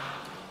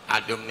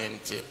 Adom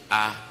nenti.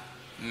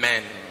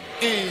 Amen.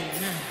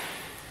 Amen.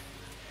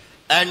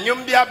 And you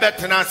be a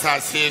better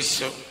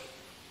association.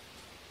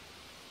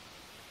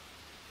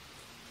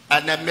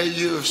 And I may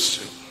use.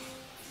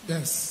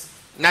 Yes.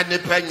 Not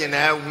depending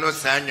on no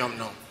sign of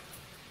no.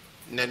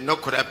 No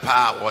could a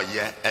power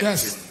yet.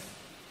 Yes.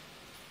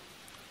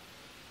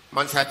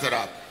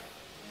 Monsignor.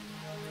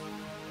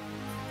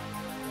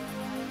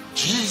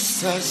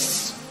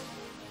 Jesus.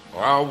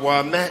 Or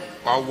woman.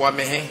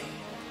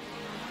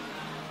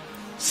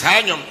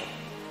 Sign.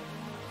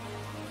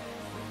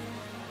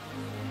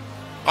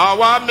 Oh,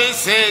 what me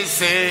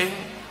say,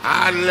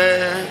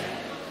 alle.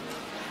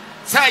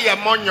 Say a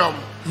monyom.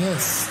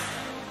 Yes.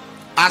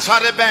 As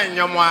far as ben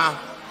yomwa.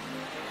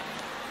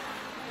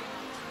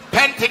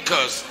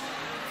 Pentecost,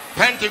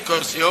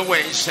 your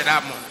way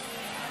shiramo.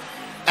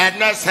 And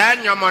that's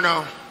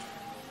yomono.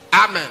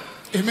 Amen.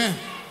 Amen.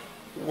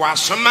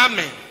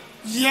 Wasumame.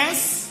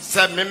 Yes.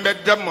 Say me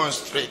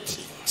demonstrate.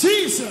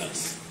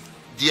 Jesus.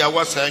 Dear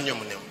was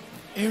yomono.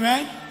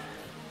 Amen.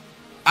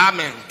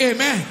 Amen.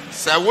 Amen.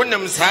 Say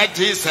wunem say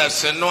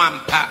Jesus no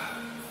ampa.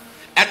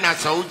 And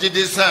that's how did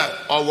this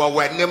or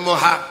when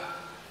nemoha.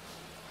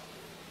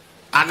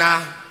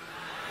 Anna.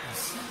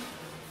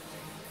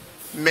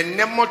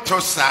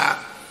 Menemotosa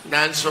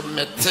nanso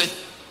mete.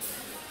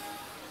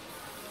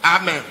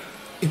 Amen.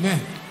 Amen.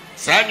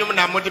 Say you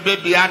na modi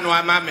baby anu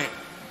amame.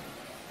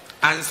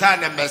 Ansa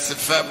na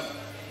mesifem.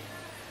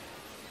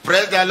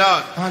 Praise the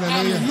Lord.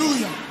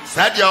 Hallelujah.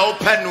 Said you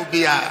open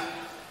ubia.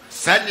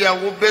 Said you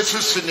wo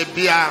besusu ne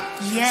bia.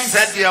 Yes.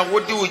 Said you wo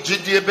di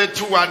ugidie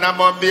betu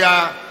anamo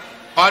bia.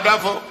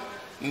 Orderful.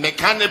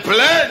 Mechanic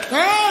plane.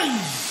 Hey.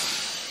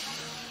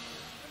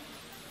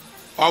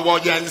 Or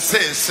what you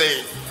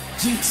say.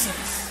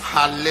 Jesus.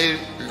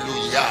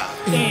 Hallelujah.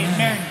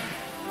 Amen.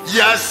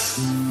 Yes.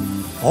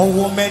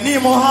 Oh, many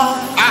more.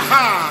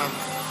 Aha.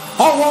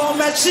 Oh,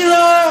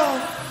 Machiro.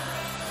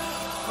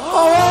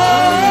 Oh,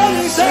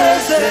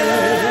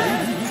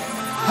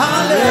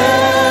 hallelujah.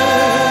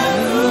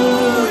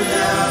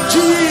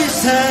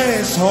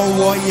 Jesus.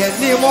 Oh,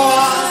 many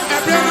more.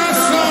 Everyone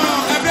song.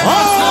 Oh,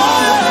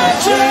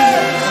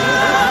 Jesus.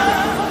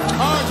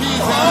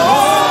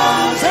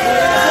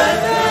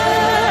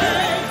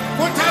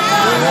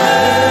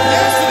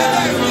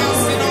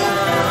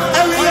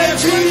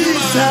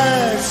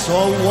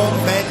 So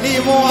many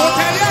more.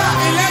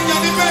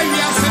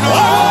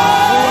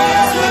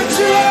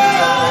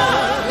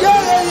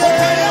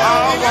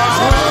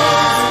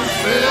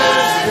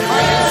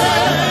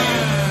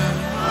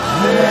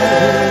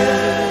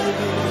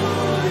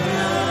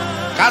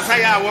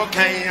 Kasaya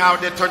walking out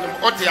the turn.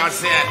 What you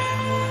said?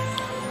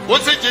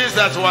 What's it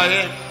Jesus?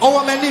 Why?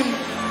 Oh, many.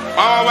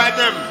 Oh, why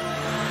them?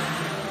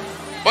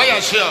 Why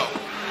are sure?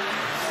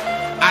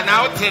 And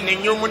out in the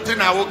new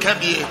mountain, I will come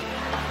here.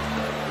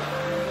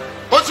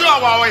 What's your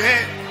wow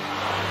here?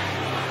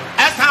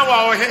 That's how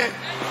wow here.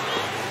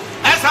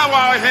 That's how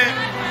wow here.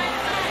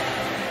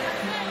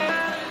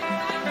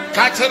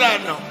 Catch it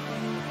no.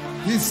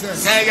 He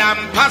says, say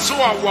I'm passing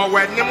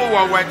when you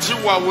what you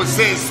will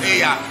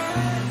say,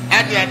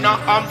 and you're not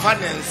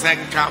unfunding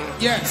and come.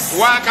 yes.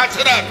 Why catch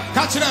it?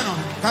 Catch it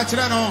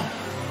on.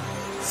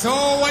 So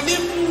when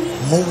him.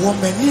 Oh,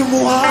 many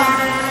more.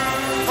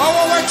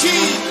 Oh, what you?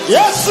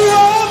 Yes,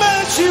 oh,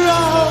 Machiro.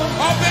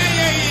 Obey.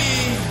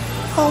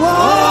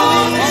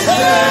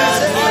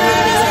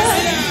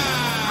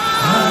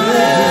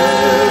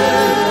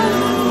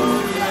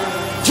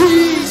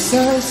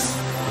 Jesus,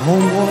 oh,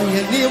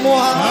 many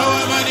more. Oh,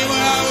 many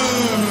more.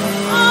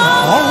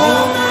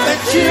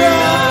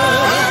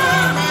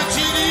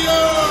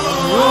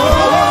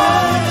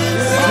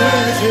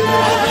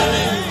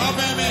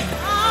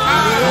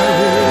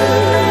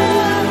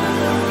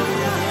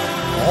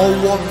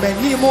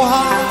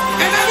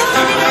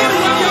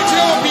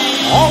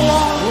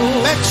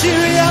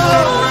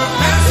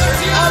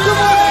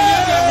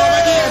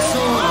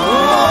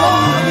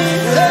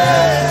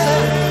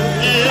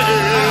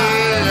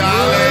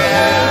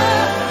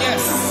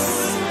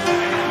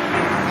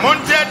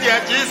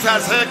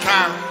 Jesus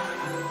can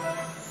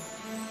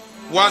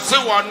was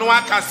one no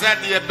aka said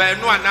the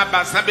benu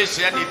anaba sabe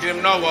share the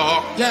dream no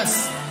wo.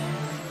 Yes.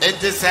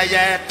 It is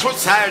a to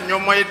say no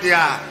more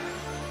idea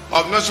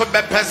of no so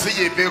be person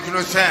ye be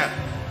kunu say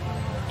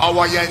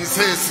our yen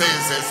say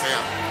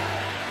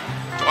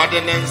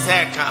ordinance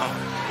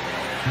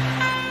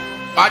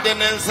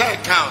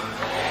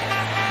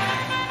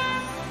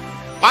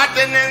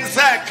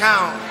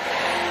account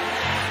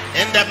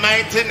in the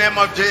mighty name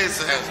of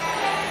Jesus.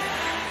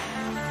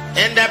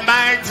 In the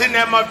mighty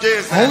name of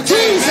Jesus. Oh,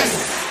 Jesus.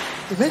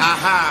 Amen.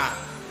 Aha.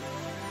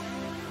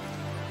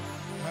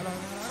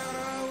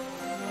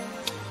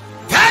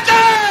 Take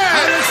it.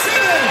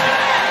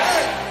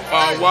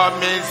 Oh, what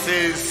me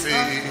say?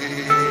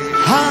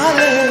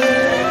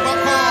 Hallelujah.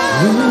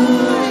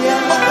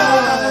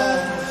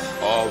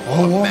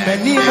 Oh,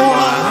 many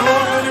more.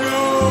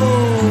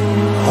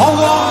 Oh,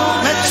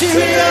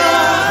 material.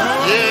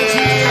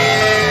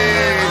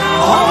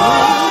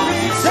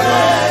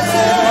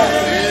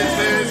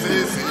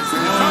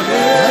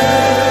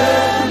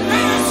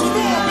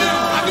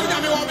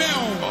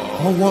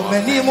 Oh,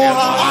 many more.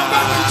 Oh,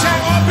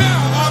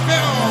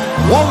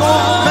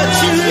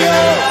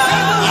 material.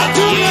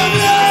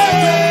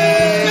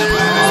 What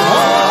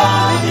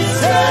me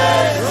say?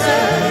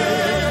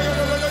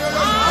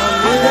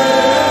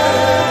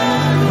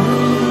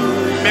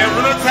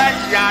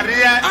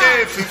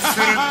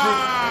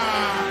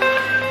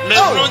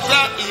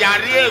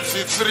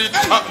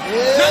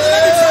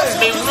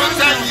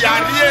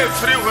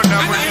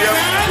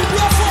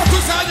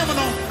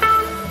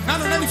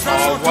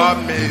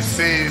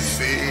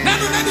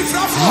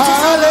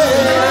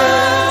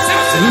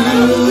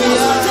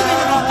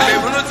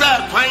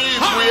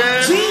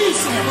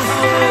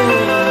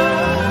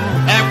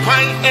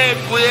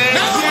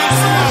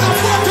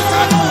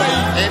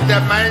 In the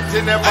mighty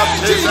name of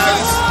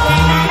Jesus,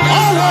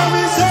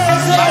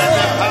 by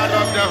the power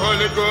of the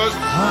Holy Ghost.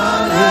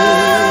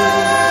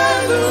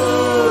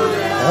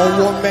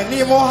 Oh,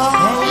 many more.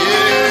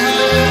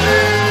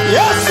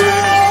 Yes,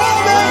 oh,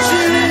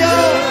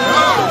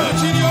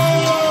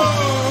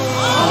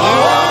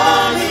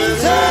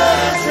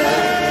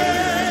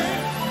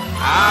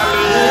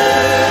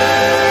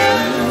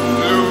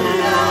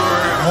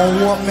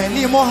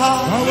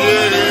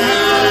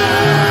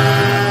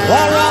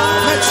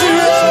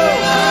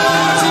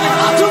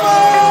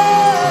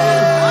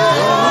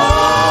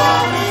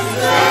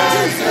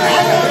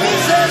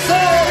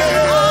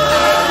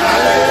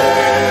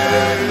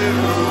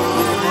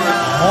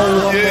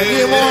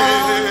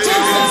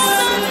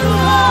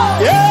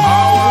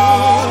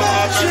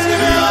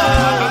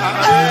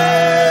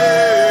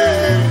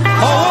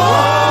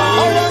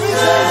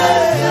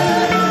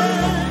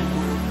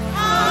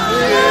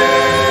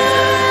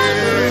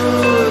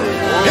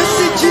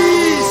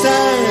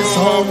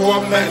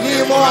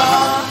 many more.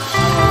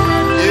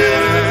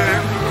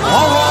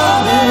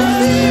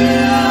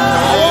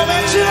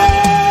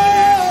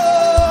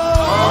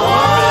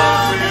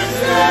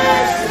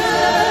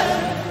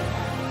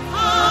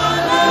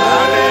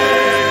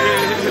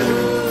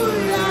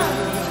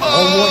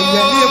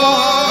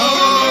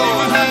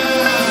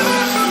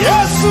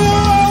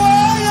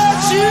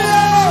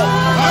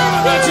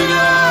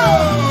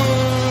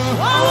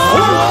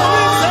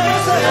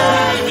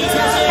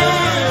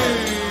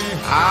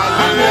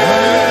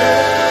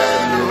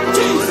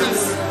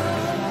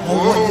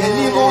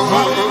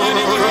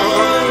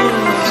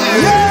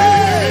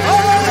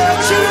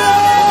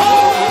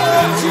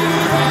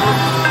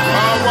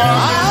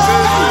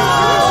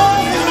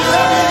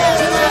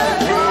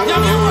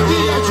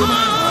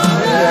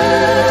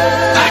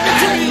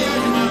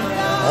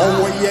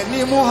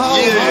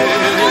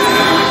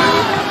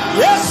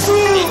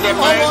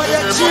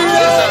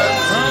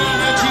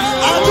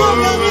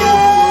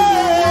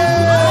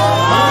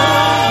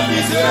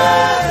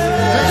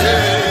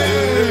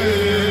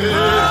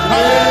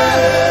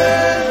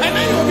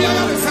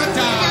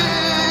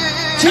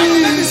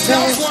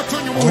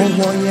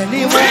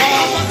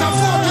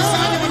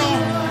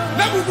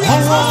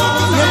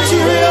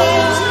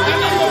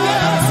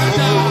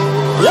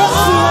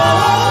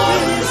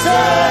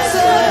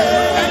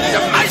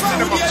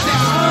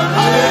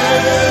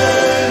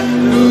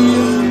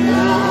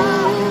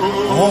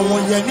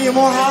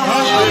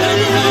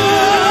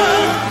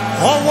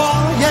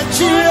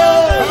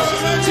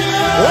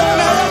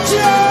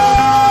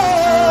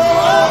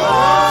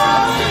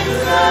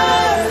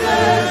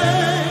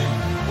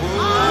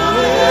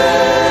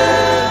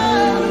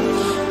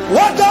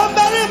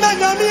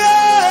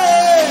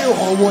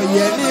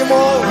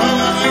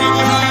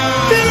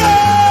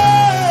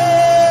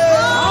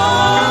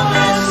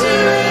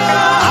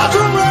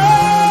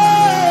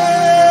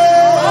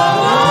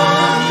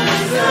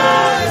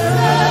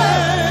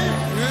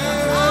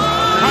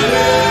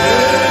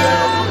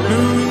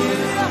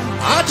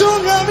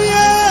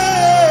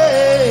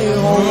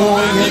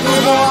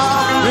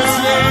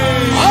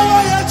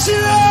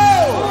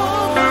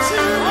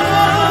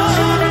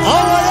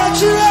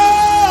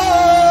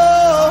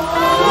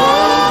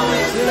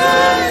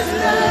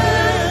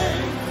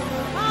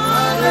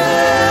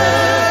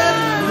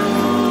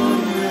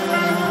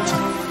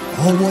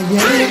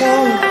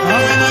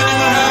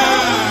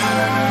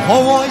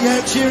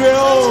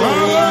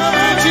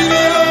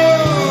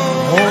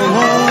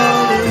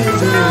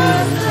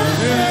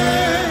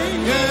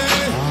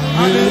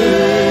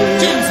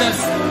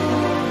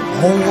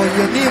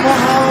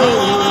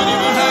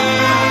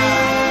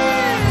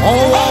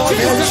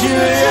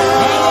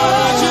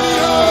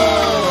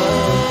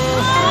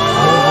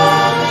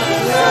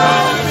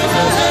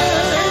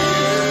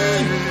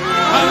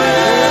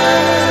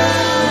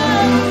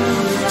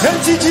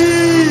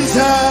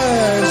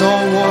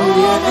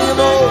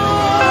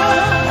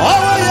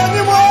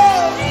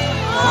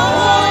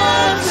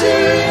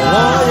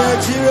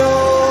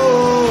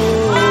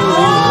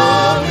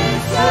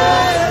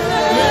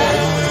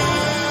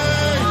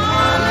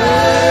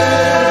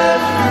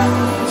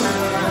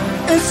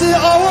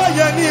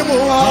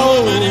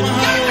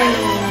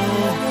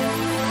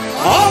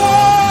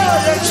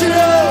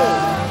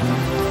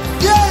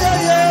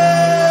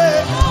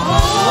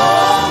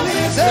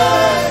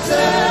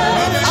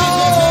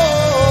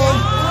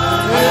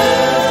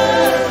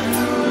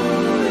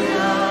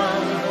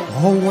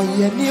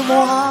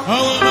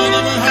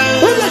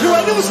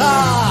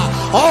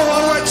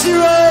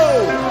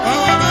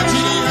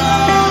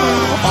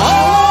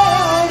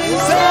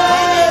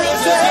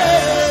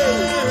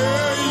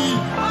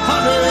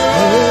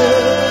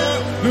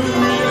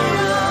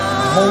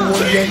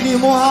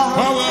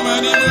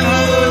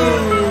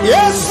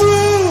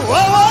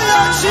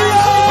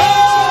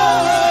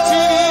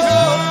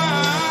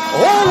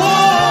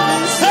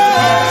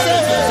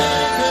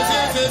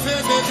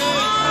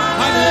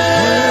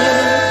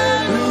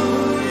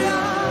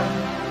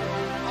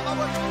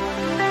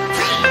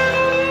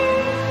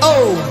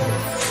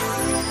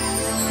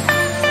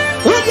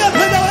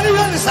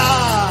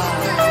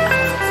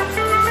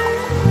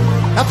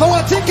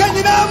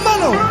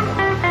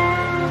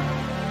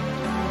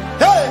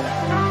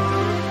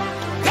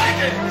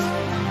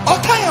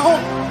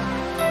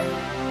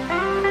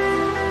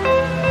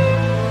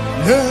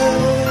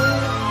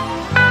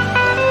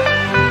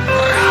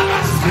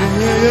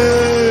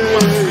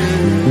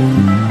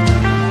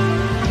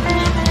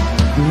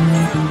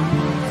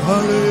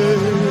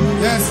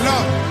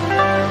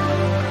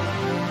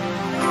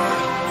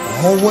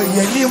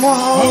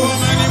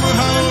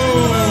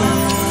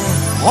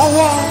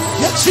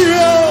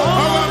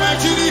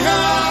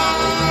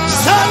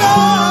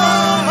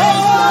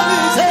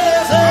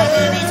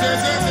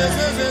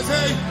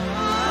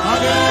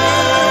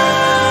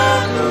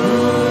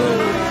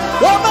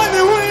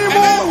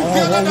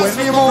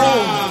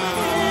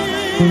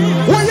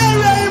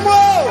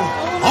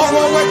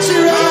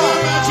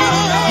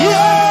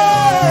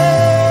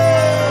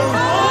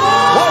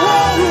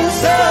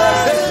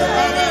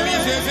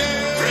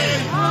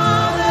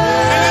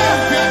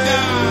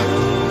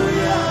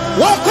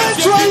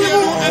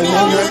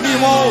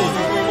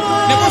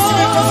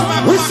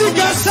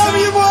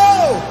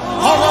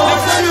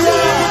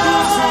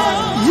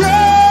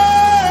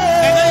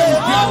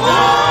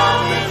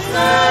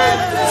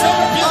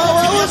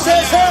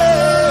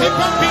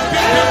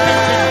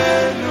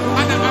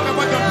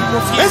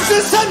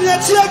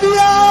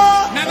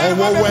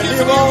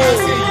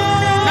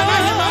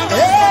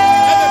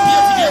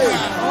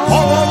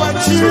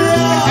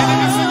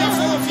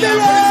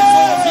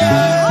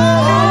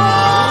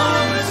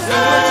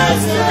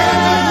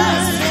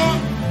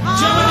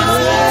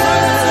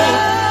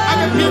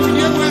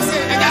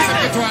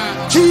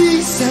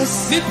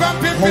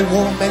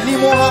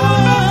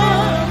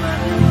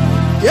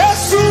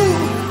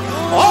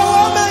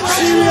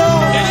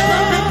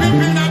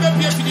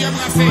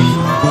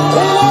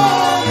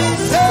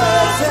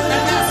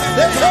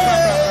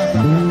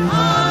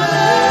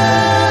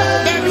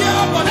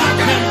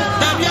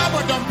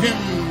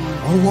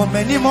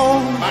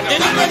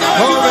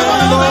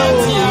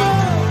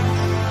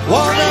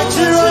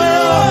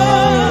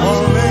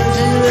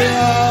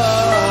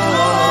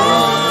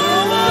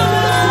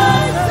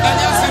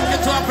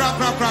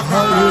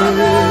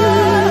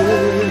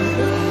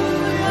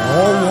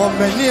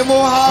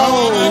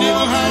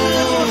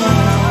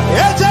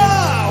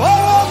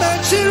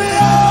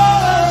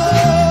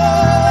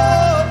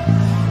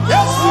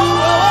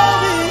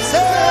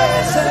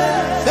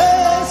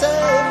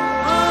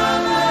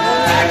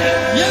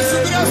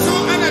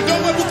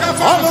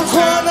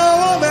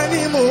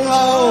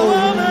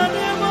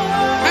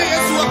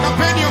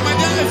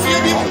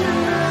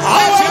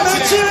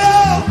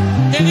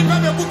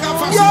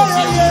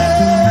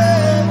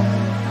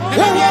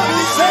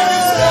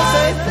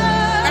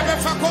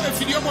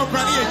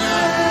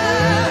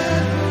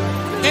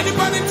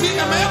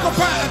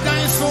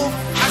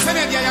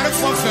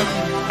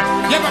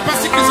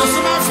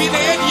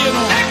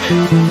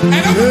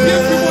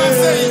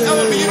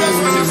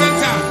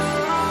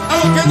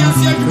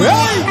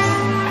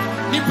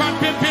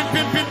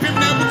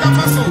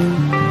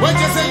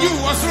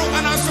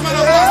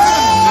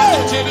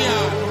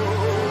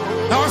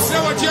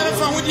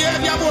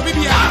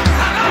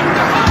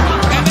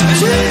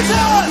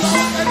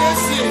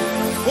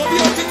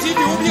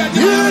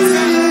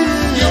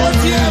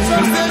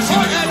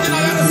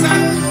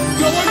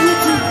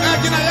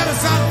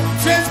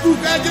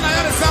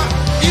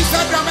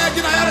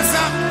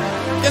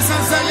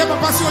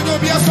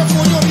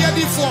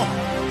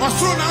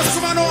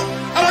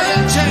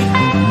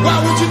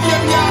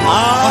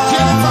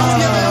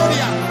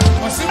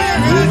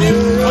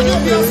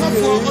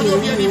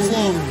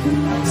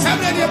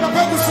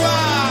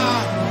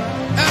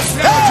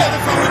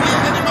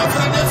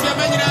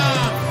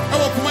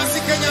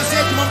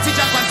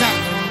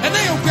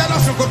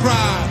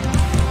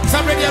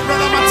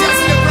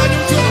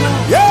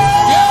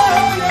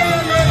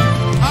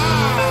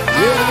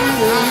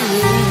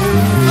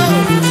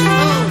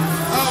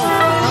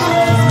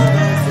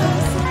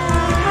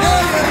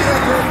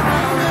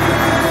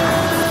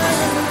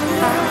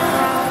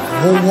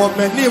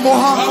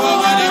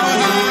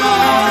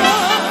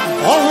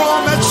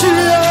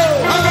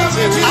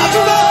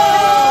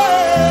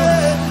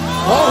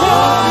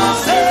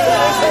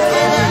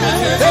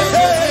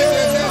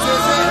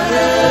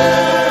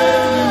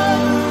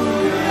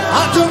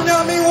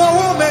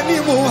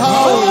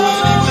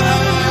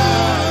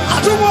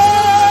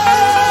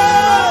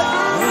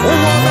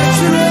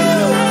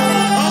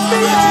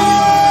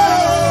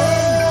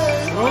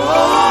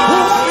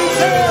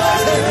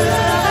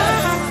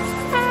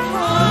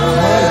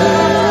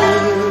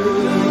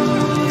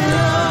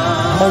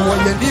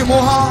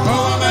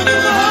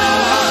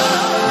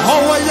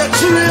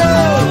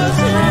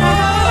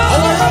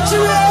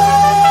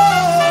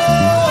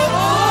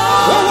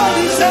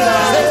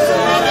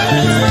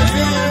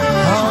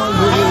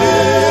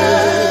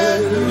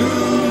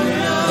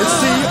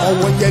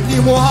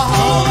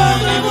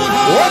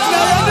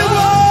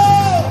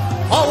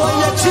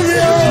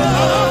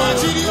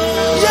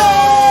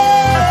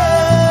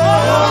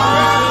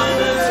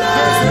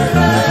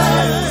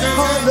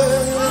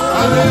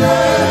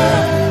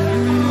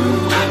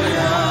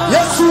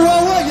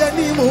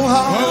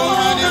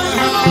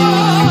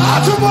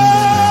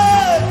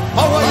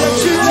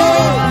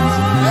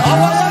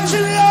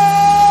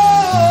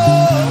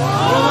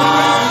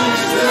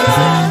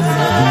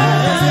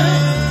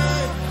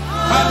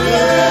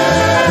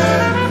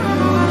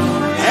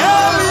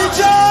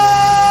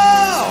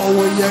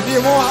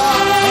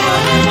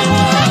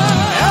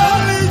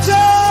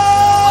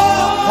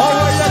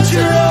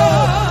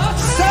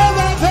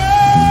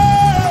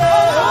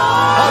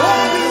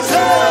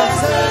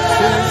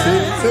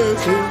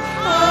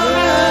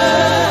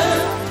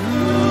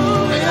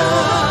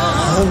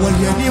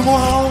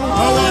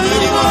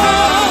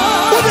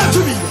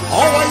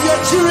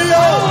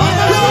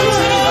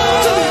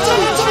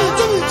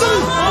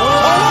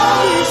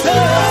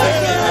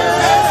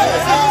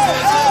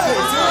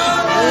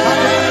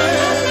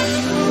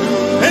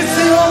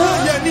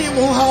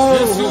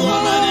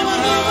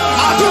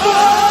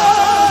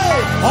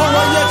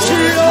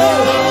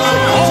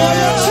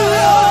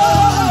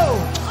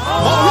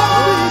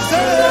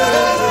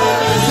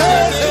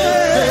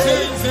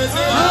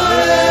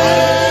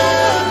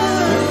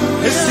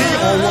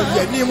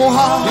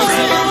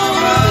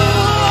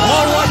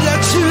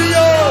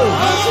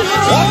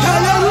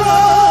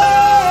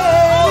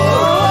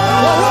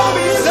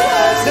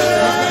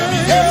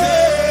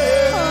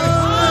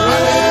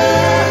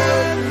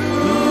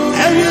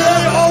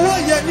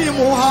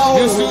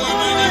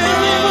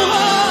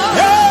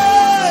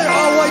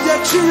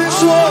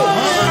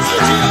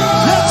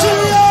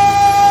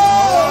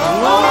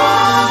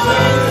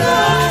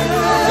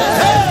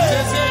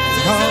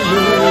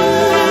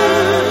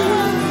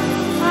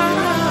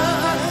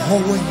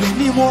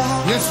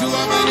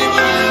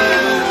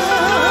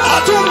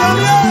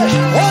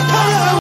 Oh,